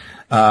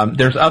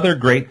 There's other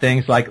great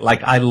things like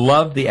I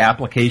love the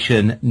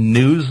application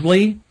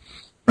Newsly,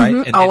 right?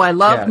 Mm-hmm. I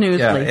love Newsly.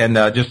 Yeah, and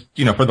just,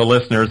 you know, for the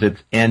listeners,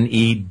 it's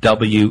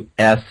NEWSLE,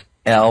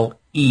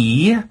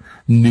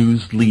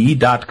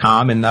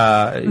 Newsly.com. And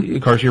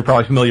of course, you're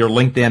probably familiar.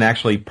 LinkedIn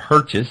actually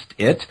purchased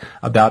it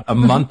about a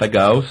month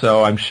ago,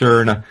 so I'm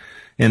sure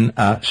in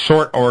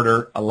short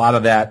order, a lot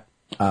of that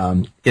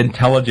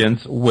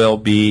intelligence will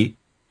be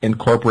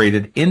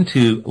incorporated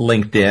into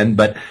LinkedIn.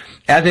 But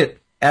as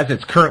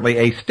it's currently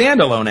a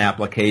standalone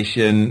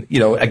application, you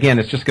know, again,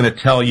 it's just going to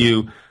tell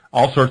you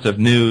all sorts of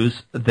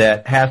news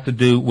that has to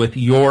do with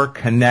your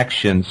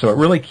connection. So it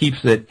really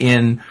keeps it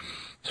in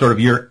sort of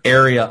your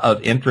area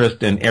of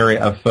interest and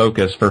area of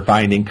focus for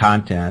finding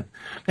content.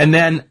 And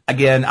then,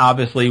 again,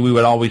 obviously, we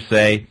would always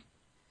say,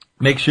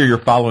 make sure you're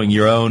following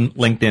your own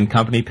LinkedIn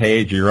company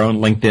page or your own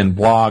LinkedIn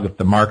blog. If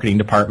the marketing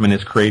department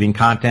is creating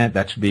content,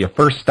 that should be a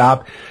first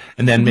stop.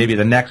 And then maybe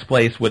the next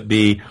place would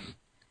be,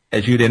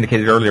 as you'd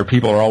indicated earlier,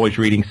 people are always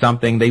reading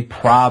something. They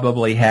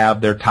probably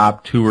have their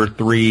top 2 or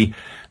 3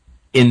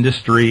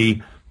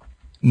 industry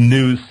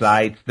news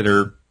sites that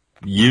are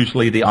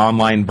usually the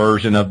online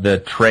version of the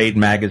trade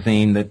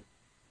magazine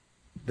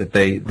that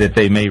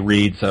they may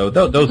read. So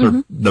those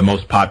are the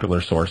most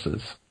popular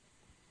sources.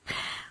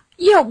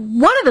 You know,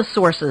 one of the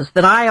sources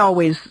that I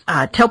always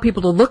tell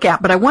people to look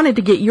at, but I wanted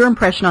to get your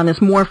impression on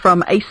this more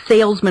from a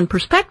salesman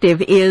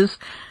perspective, is,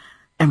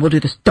 and we'll do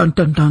this, dun,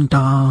 dun, dun,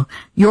 dun,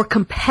 your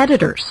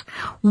competitors.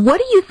 What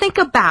do you think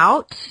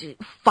about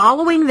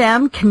following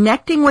them,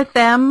 connecting with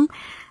them?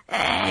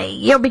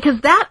 You know,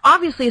 because that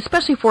obviously,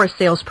 especially for a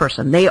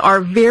salesperson, they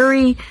are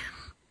very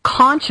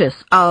conscious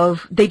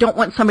of, they don't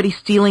want somebody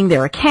stealing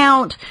their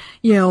account,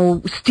 you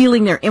know,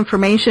 stealing their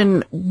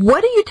information.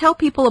 What do you tell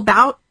people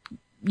about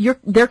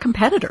their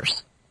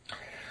competitors?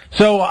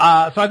 So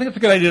I think it's a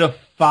good idea to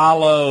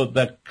follow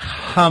the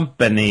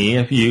company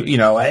if you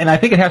know, and I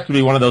think it has to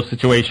be one of those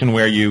situations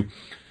where you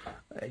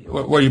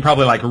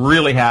probably like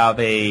really have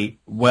a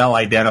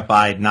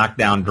well-identified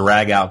knockdown,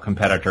 drag-out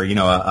competitor, you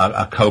know,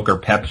 a Coke or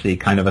Pepsi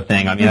kind of a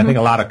thing. I mean, I think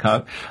a lot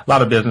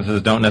of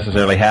businesses don't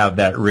necessarily have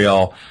that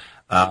real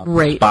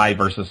spy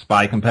versus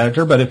spy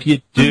competitor, but if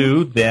you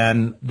do,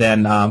 then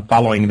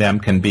following them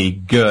can be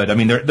good. I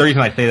mean, the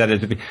reason I say that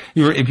is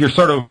if you're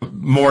sort of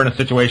more in a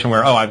situation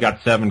where, I've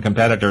got 7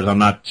 competitors, I'm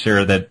not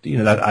sure that, you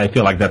know, that I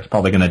feel like that's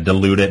probably going to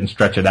dilute it and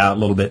stretch it out a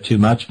little bit too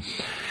much.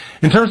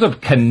 In terms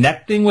of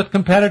connecting with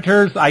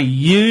competitors, I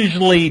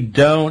usually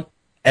don't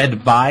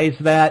advise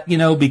that, you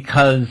know,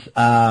 because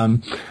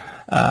primarily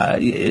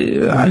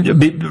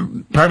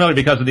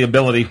because of the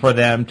ability for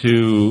them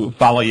to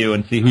follow you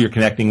and see who you're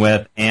connecting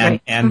with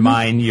and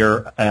mine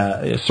your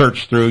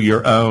search through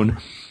your own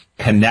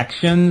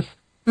connections.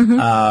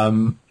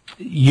 You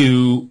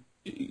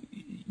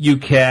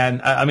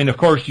can, I mean, of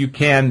course, you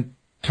can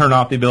turn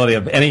off the ability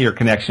of any of your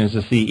connections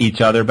to see each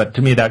other, but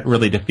to me that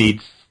really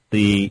defeats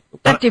the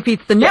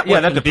network. Yeah,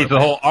 that defeats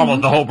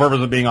almost the whole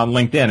purpose of being on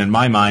LinkedIn in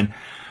my mind.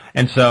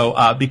 And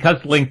so because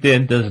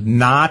LinkedIn does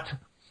not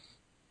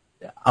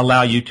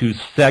allow you to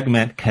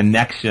segment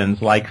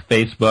connections like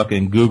Facebook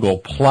and Google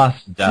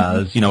Plus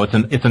does, you know,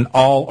 it's an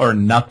all or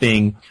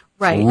nothing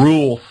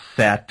rule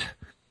set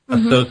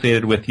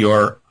associated with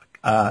your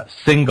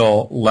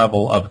single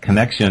level of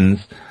connections.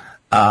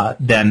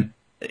 Then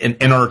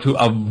in order to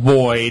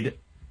avoid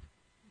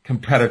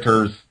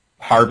competitors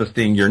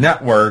harvesting your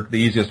network, the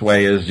easiest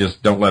way is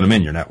just don't let them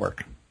in your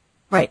network.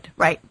 Right.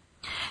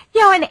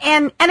 You know,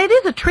 and it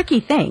is a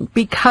tricky thing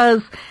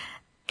because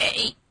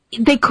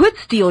they could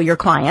steal your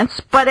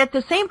clients, but at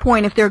the same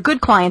point, if they're a good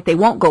client, they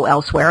won't go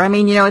elsewhere. I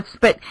mean, you know,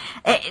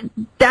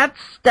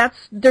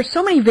 there's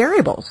so many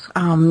variables,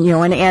 you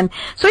know, and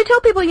so I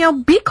tell people, you know,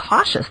 be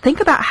cautious. Think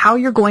about how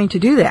you're going to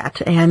do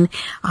that and,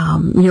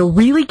 you know,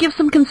 really give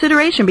some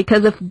consideration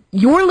because if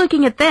you're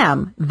looking at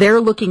them,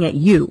 they're looking at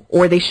you,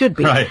 or they should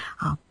be. Right.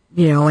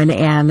 You know,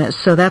 and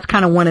so that's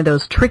kind of one of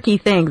those tricky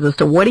things as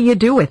to what do you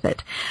do with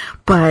it.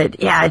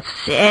 But yeah,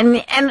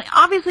 and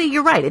obviously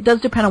you're right. It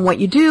does depend on what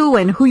you do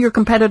and who your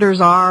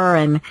competitors are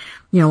and,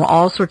 you know,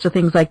 all sorts of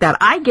things like that.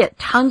 I get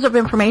tons of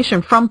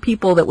information from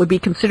people that would be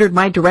considered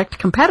my direct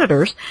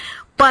competitors,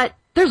 but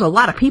there's a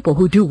lot of people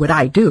who do what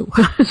I do.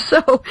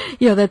 So,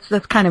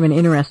 that's kind of an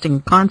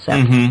interesting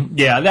concept. Mm-hmm.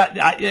 Yeah,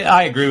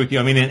 I agree with you.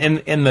 I mean,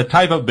 in the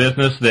type of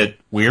business that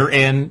we're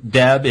in,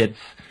 Deb,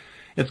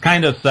 it's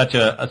kind of such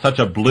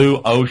a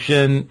blue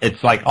ocean.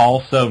 It's like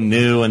all so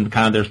new, and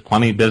kind of there's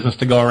plenty of business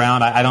to go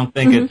around. I don't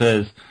think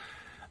it's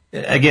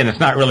it's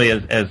not really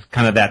as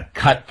kind of that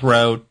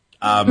cutthroat,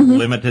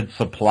 limited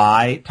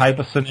supply type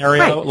of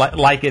scenario, right,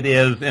 like it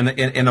is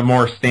in a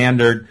more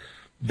standard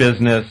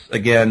business.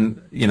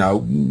 Again,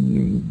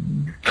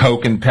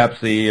 Coke and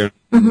Pepsi, or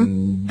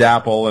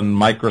Apple and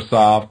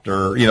Microsoft,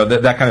 or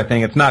that kind of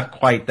thing. It's not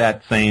quite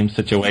that same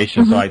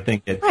situation. So I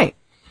think it's right.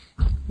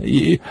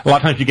 A lot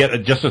of times you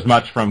get just as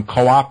much from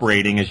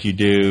cooperating as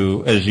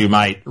you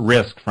might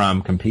risk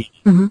from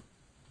competing.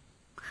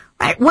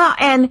 Right. Well,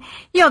 and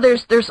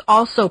there's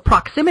also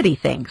proximity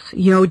things.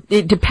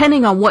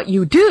 Depending on what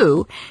you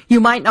do, you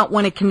might not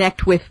want to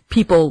connect with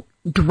people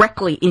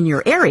directly in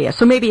your area.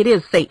 So maybe it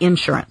is, say,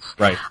 insurance.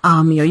 Right.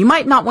 You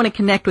might not want to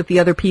connect with the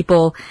other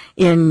people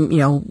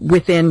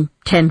within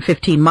 10,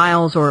 15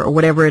 miles or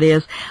whatever it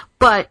is,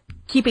 but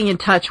keeping in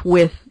touch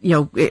with,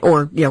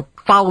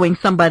 following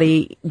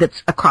somebody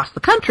that's across the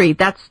country,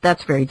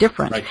 that's very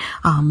different. Right.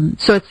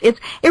 So it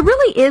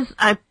really is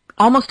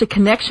almost a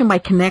connection by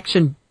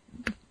connection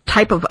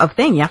type of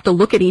thing. You have to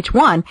look at each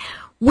one,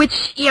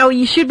 which,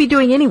 you should be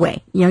doing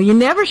anyway. You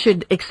never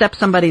should accept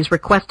somebody's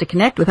request to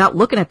connect without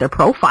looking at their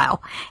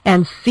profile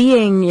and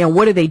seeing,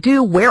 what do they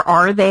do, where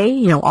are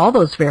they, all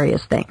those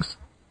various things.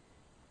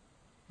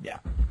 Yeah.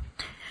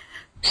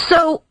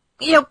 So,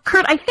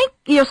 Kurt, I think,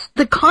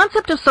 the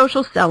concept of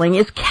social selling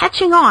is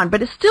catching on,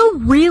 but it's still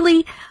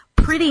really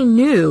pretty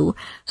new.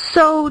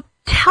 So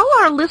tell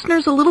our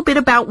listeners a little bit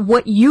about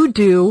what you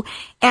do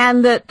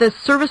and the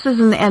services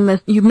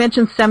and you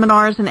mentioned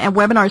seminars and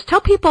webinars. Tell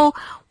people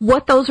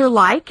what those are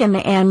like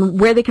and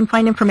where they can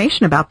find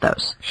information about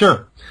those.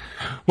 Sure.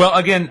 Well,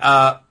 again,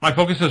 my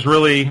focus is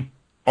really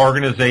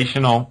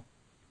organizational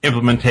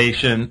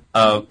implementation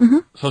of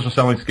social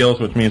selling skills,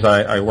 which means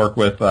I work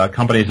with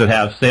companies that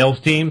have sales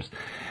teams,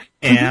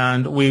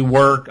 and we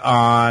work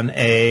on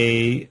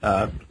a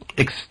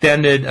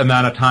extended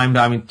amount of time.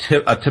 I mean,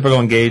 a typical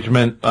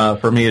engagement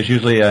for me is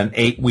usually an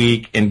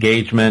 8-week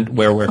engagement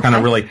where we're kind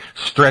of really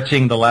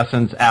stretching the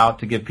lessons out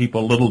to give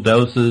people little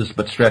doses,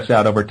 but stretched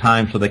out over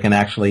time so they can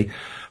actually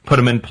put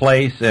them in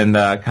place, and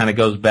kind of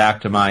goes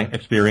back to my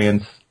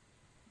experience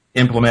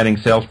implementing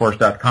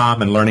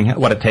Salesforce.com and learning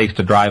what it takes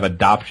to drive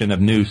adoption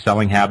of new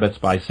selling habits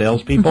by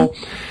salespeople.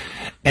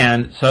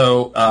 And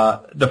so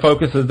the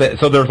focus is that,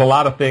 so there's a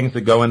lot of things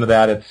that go into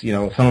that. It's,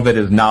 some of it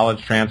is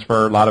knowledge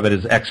transfer, a lot of it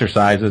is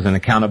exercises and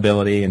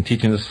accountability and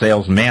teaching the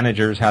sales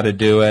managers how to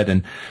do it,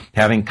 and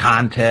having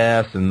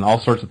contests and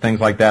all sorts of things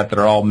like that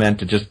are all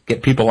meant to just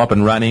get people up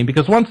and running,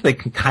 because once they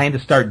can kind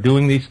of start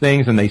doing these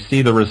things and they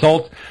see the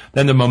results,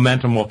 then the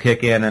momentum will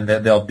kick in and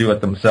they'll do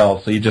it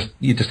themselves. So you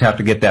just have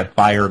to get that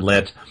fire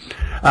lit.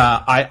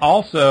 I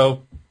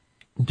also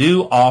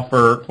do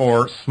offer,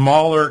 for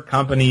smaller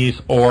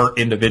companies or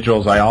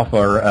individuals, I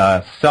offer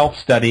a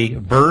self-study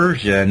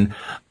version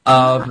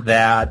of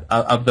that,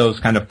 of those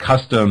kind of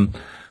custom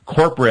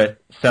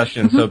corporate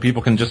sessions. So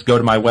people can just go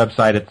to my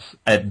website. It's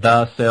at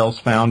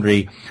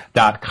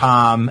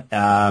thesalesfoundry.com.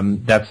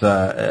 That's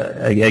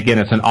again,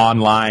 it's an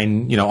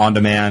online,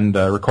 on-demand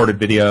recorded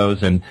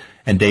videos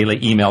and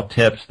daily email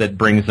tips that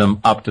brings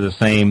them up to the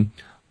same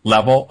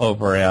level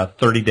over a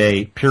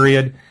 30-day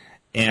period.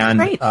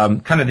 And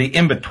kind of the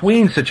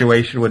in-between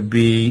situation would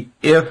be,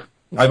 if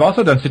I've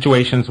also done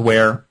situations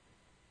where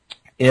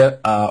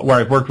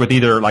I've worked with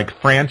either like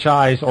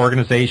franchise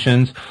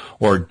organizations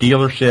or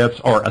dealerships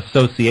or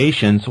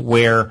associations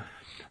where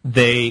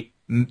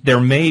there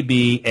may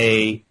be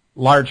a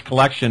large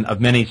collection of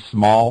many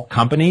small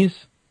companies,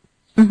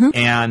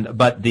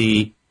 but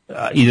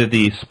either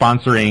the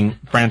sponsoring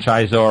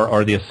franchisor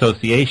or the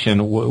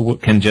association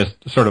can just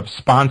sort of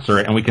sponsor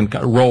it, and we can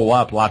roll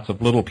up lots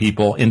of little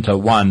people into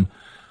one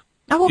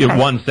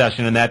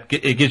session, and that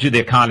it gives you the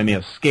economy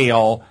of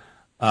scale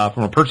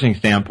from a purchasing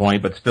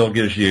standpoint, but still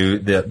gives you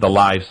the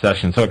live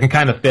session. So it can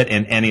kind of fit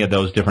in any of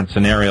those different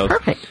scenarios.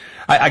 Perfect.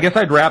 I guess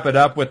I'd wrap it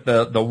up with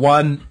the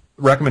one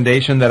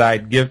recommendation that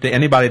I'd give to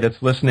anybody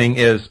that's listening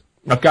is,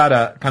 I've got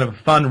a kind of a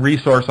fun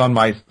resource on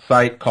my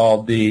site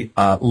called the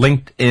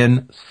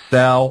LinkedIn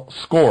Sell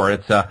Score.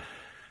 It's a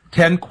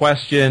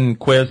 10-question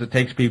quiz that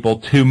takes people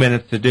 2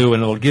 minutes to do,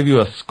 and it'll give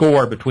you a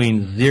score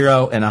between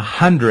 0 and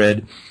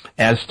 100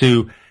 as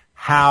to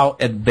how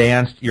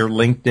advanced your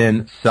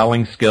LinkedIn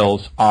selling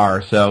skills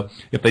are. So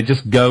if they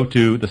just go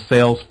to the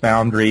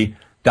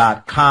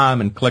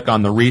salesfoundry.com and click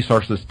on the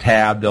resources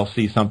tab, they'll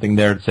see something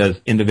there that says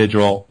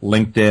individual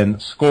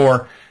LinkedIn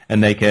score,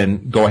 and they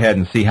can go ahead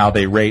and see how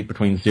they rate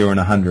between 0 and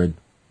 100.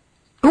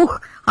 Ooh,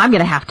 I'm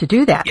going to have to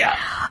do that. Yeah.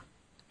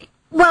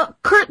 Well,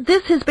 Kurt,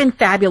 this has been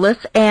fabulous,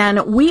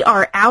 and we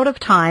are out of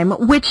time,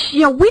 which,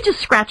 we just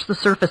scratched the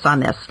surface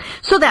on this.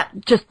 So that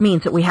just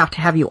means that we have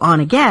to have you on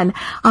again.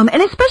 And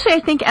especially,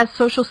 I think, as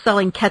social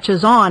selling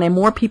catches on and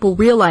more people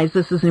realize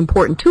this is an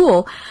important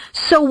tool.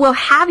 So we'll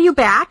have you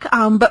back.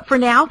 But for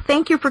now,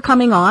 thank you for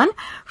coming on.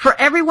 For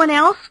everyone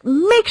else,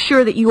 make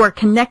sure that you are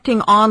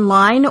connecting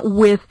online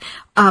with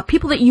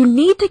people that you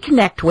need to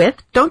connect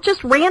with. Don't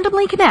just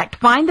randomly connect.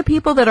 Find the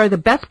people that are the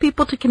best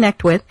people to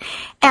connect with.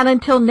 And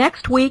until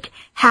next week,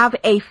 have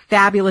a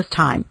fabulous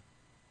time.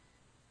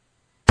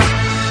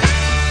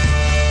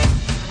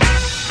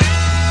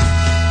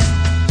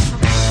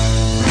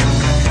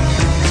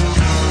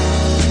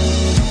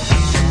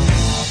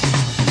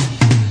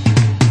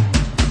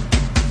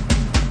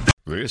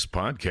 This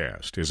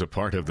podcast is a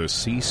part of the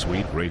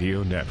C-Suite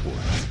Radio Network.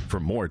 For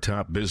more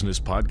top business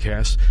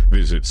podcasts,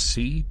 visit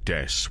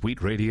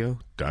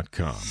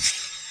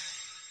c-suiteradio.com.